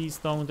move these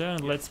down there,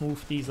 and let's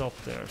move these up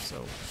there.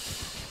 So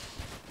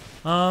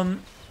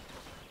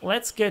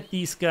let's get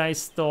these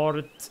guys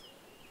started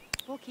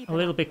a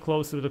little bit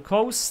closer to the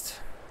coast.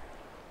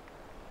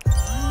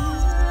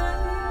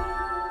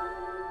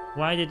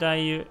 Why did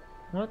I?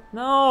 What?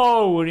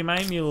 No!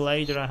 Remind me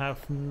later. I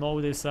have no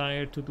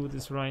desire to do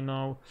this right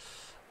now.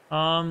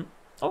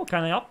 Oh,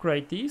 can I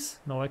upgrade these?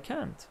 No, I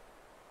can't.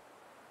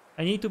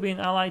 I need to be in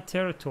allied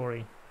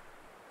territory.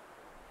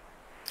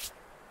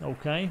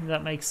 Okay,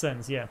 that makes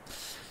sense, yeah.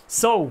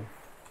 So,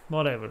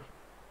 whatever.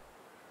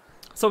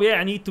 So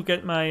yeah, I need to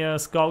get my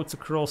scouts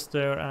across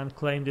there and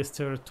claim this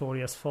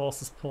territory as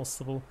fast as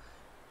possible.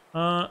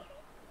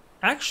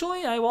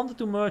 Actually, I wanted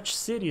to merge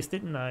cities,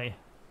 didn't I?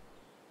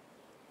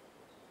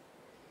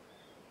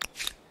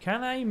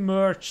 Can I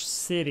merge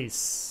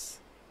cities?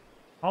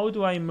 How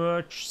do I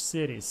merge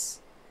cities?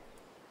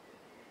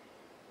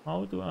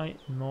 How do I?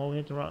 No,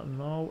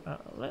 no.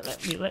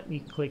 Let me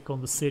click on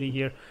the city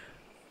here.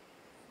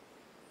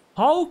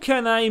 How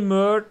can I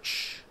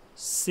merge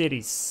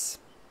cities?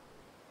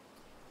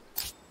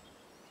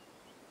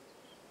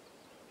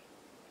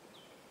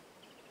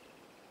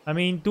 I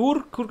mean,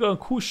 Durkurga and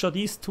Kusha,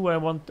 these two I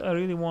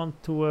really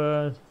want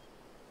to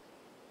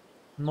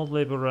not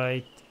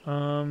liberate.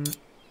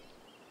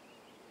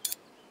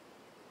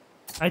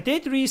 I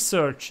did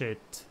research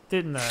it,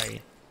 didn't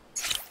I?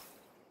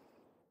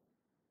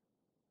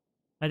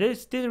 I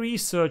did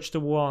research the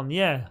one,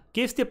 yeah.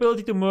 Gives the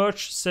ability to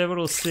merge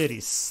several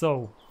cities.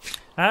 So,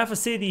 I have a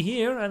city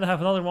here and I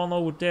have another one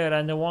over there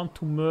and I want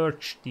to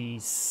merge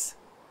these.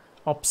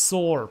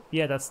 Absorb,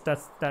 yeah, that's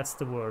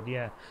the word,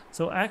 yeah.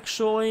 So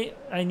actually,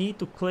 I need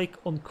to click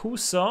on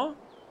Kusa.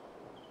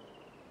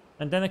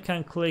 And then I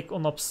can click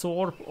on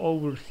Absorb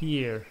over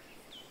here.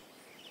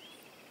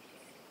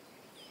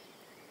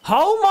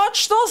 How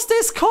much does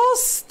this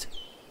cost?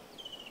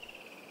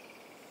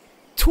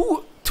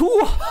 Two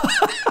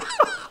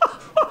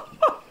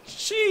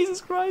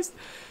Jesus Christ.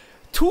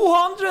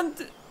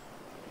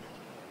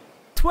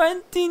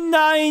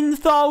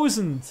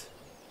 229,000.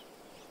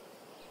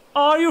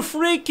 Are you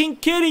freaking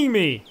kidding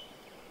me?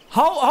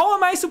 How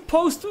am I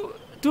supposed to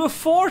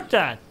afford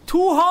that?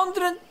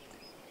 200?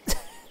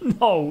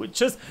 No,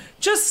 just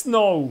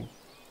no.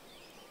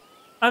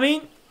 I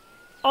mean,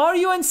 are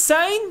you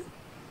insane?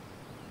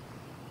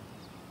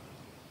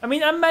 I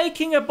mean, I'm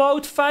making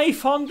about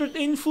 500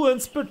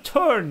 influence per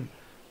turn.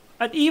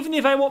 And even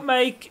if I would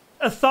make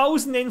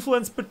 1,000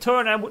 influence per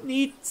turn, I would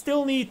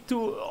still need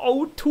to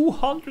owe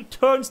 200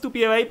 turns to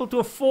be able to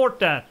afford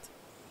that.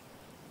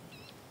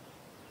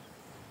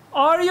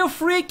 Are you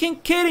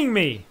freaking kidding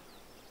me?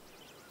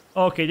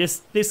 Okay,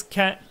 this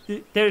can't.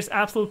 There is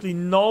absolutely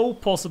no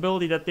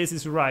possibility that this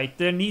is right.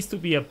 There needs to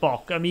be a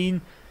bug. I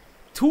mean,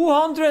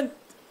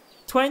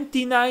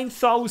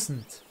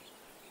 229,000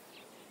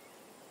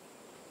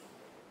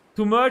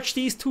 to merge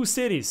these two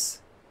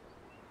cities.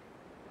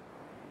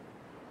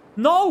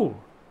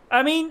 No,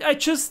 I mean, I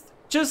just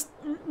Just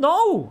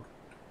no.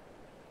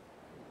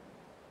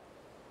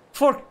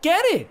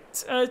 Forget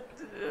it.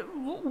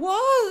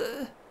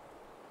 What?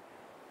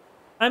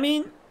 I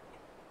mean,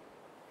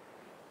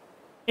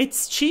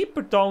 it's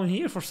cheaper down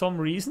here for some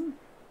reason.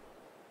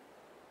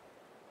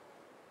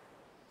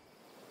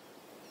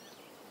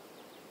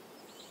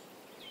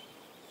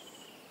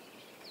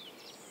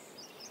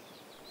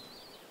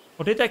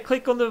 Or did I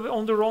click on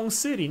the wrong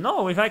city?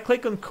 No, if I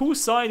click on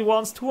Kusa, it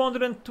wants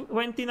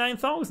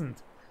 229,000.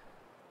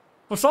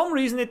 For some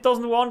reason, it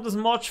doesn't want as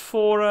much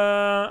for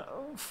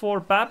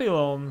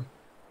Babylon.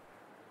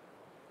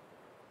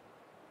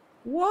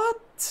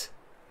 What?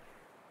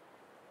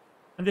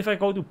 And if I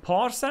go to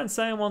Parsa and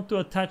say I want to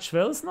attach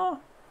Velsna,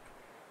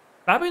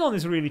 Babylon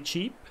is really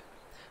cheap.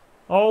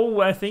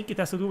 Oh, I think it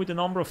has to do with the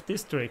number of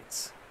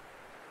districts.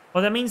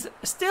 But that means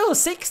still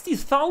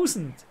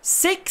 60,000.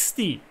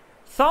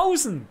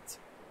 60,000.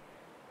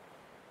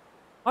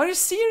 Are you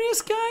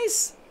serious,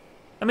 guys?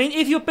 I mean,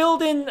 if you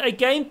build in a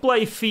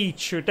gameplay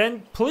feature,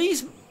 then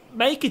please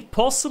make it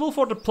possible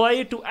for the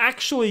player to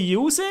actually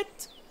use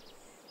it.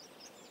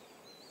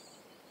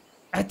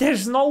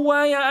 There's no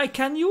way I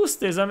can use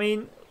this. I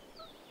mean,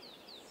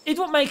 it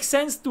would make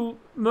sense to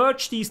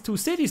merge these two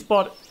cities,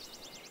 but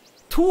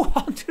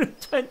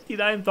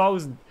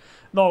 229,000.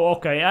 No,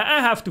 okay, I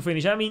have to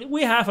finish. I mean,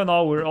 we have an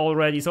hour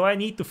already, so I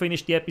need to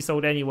finish the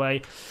episode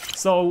anyway.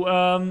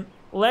 So,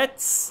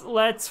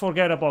 let's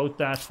forget about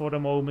that for the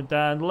moment,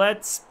 and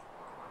let's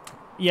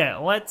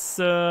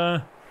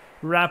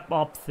wrap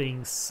up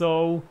things.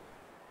 So,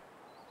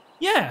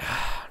 yeah.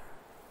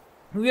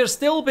 We are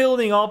still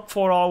building up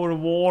for our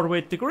war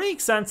with the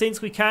Greeks, and since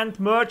we can't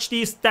merge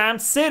these damn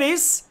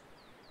cities,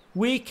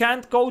 we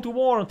can't go to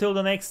war until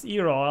the next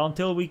era,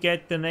 until we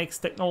get the next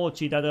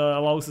technology that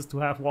allows us to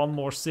have one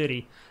more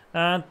city.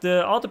 And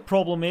the other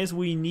problem is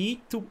we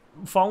need to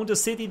found a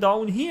city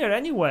down here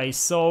anyway,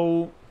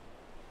 so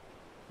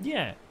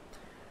yeah.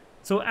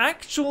 So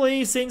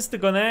actually, since the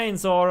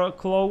Ghanaians are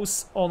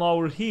close on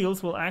our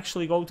heels, we'll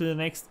actually go to the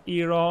next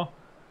era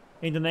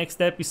in the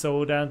next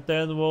episode, and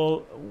then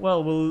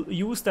we'll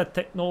use that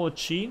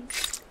technology.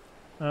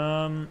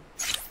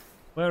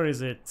 Where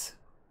is it?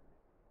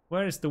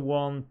 Where is the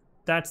one?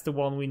 That's the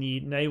one we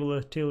need. Naval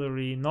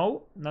artillery.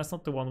 No, that's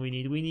not the one we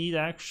need. We need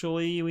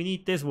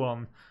this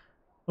one.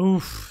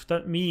 Oof,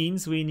 that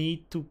means we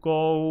need to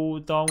go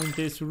down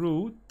this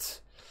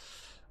route.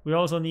 We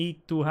also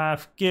need to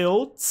have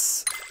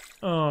guilds.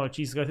 Oh,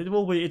 Jesus guys, it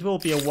will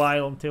be a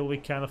while until we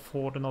can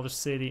afford another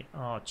city.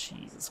 Oh,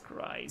 Jesus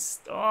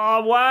Christ.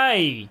 Oh,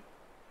 why?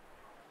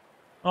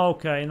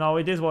 Okay, now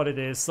it is what it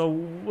is.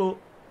 So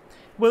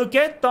we'll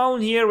get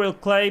down here, we'll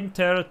claim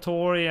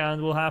territory,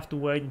 and we'll have to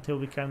wait until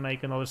we can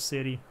make another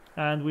city.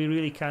 And we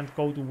really can't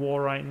go to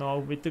war right now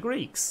with the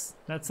Greeks.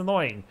 That's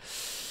annoying.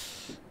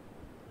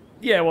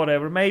 Yeah,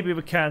 whatever. Maybe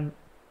we can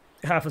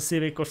have a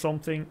civic or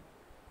something.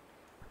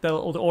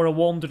 Or a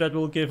wonder that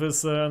will give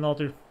us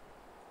another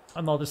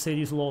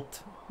city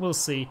slot. We'll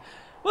see.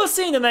 We'll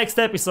see in the next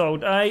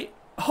episode. I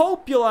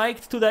hope you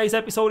liked today's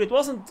episode. It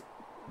wasn't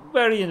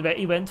very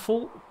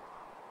eventful,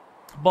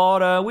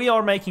 but we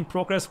are making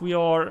progress. We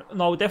are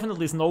now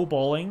definitely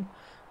snowballing,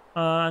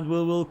 and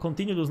we will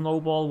continue to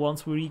snowball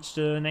once we reach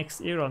the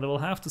next era. And we'll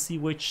have to see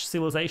which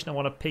civilization I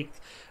want to pick.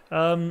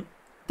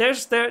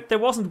 There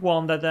wasn't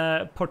one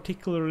that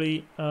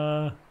particularly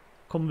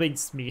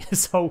convinced me,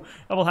 so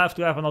I will have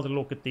to have another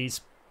look at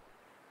these.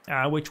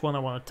 Which one I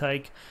want to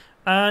take.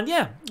 And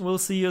yeah, we'll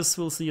see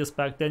us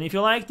back then. If you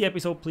liked the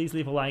episode, please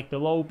leave a like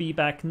below. Be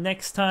back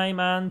next time,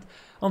 and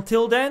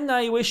until then,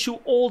 I wish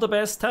you all the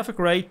best. Have a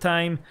great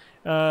time.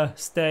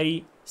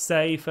 Stay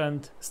safe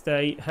and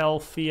stay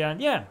healthy, and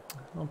yeah,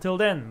 until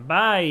then,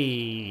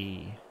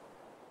 bye.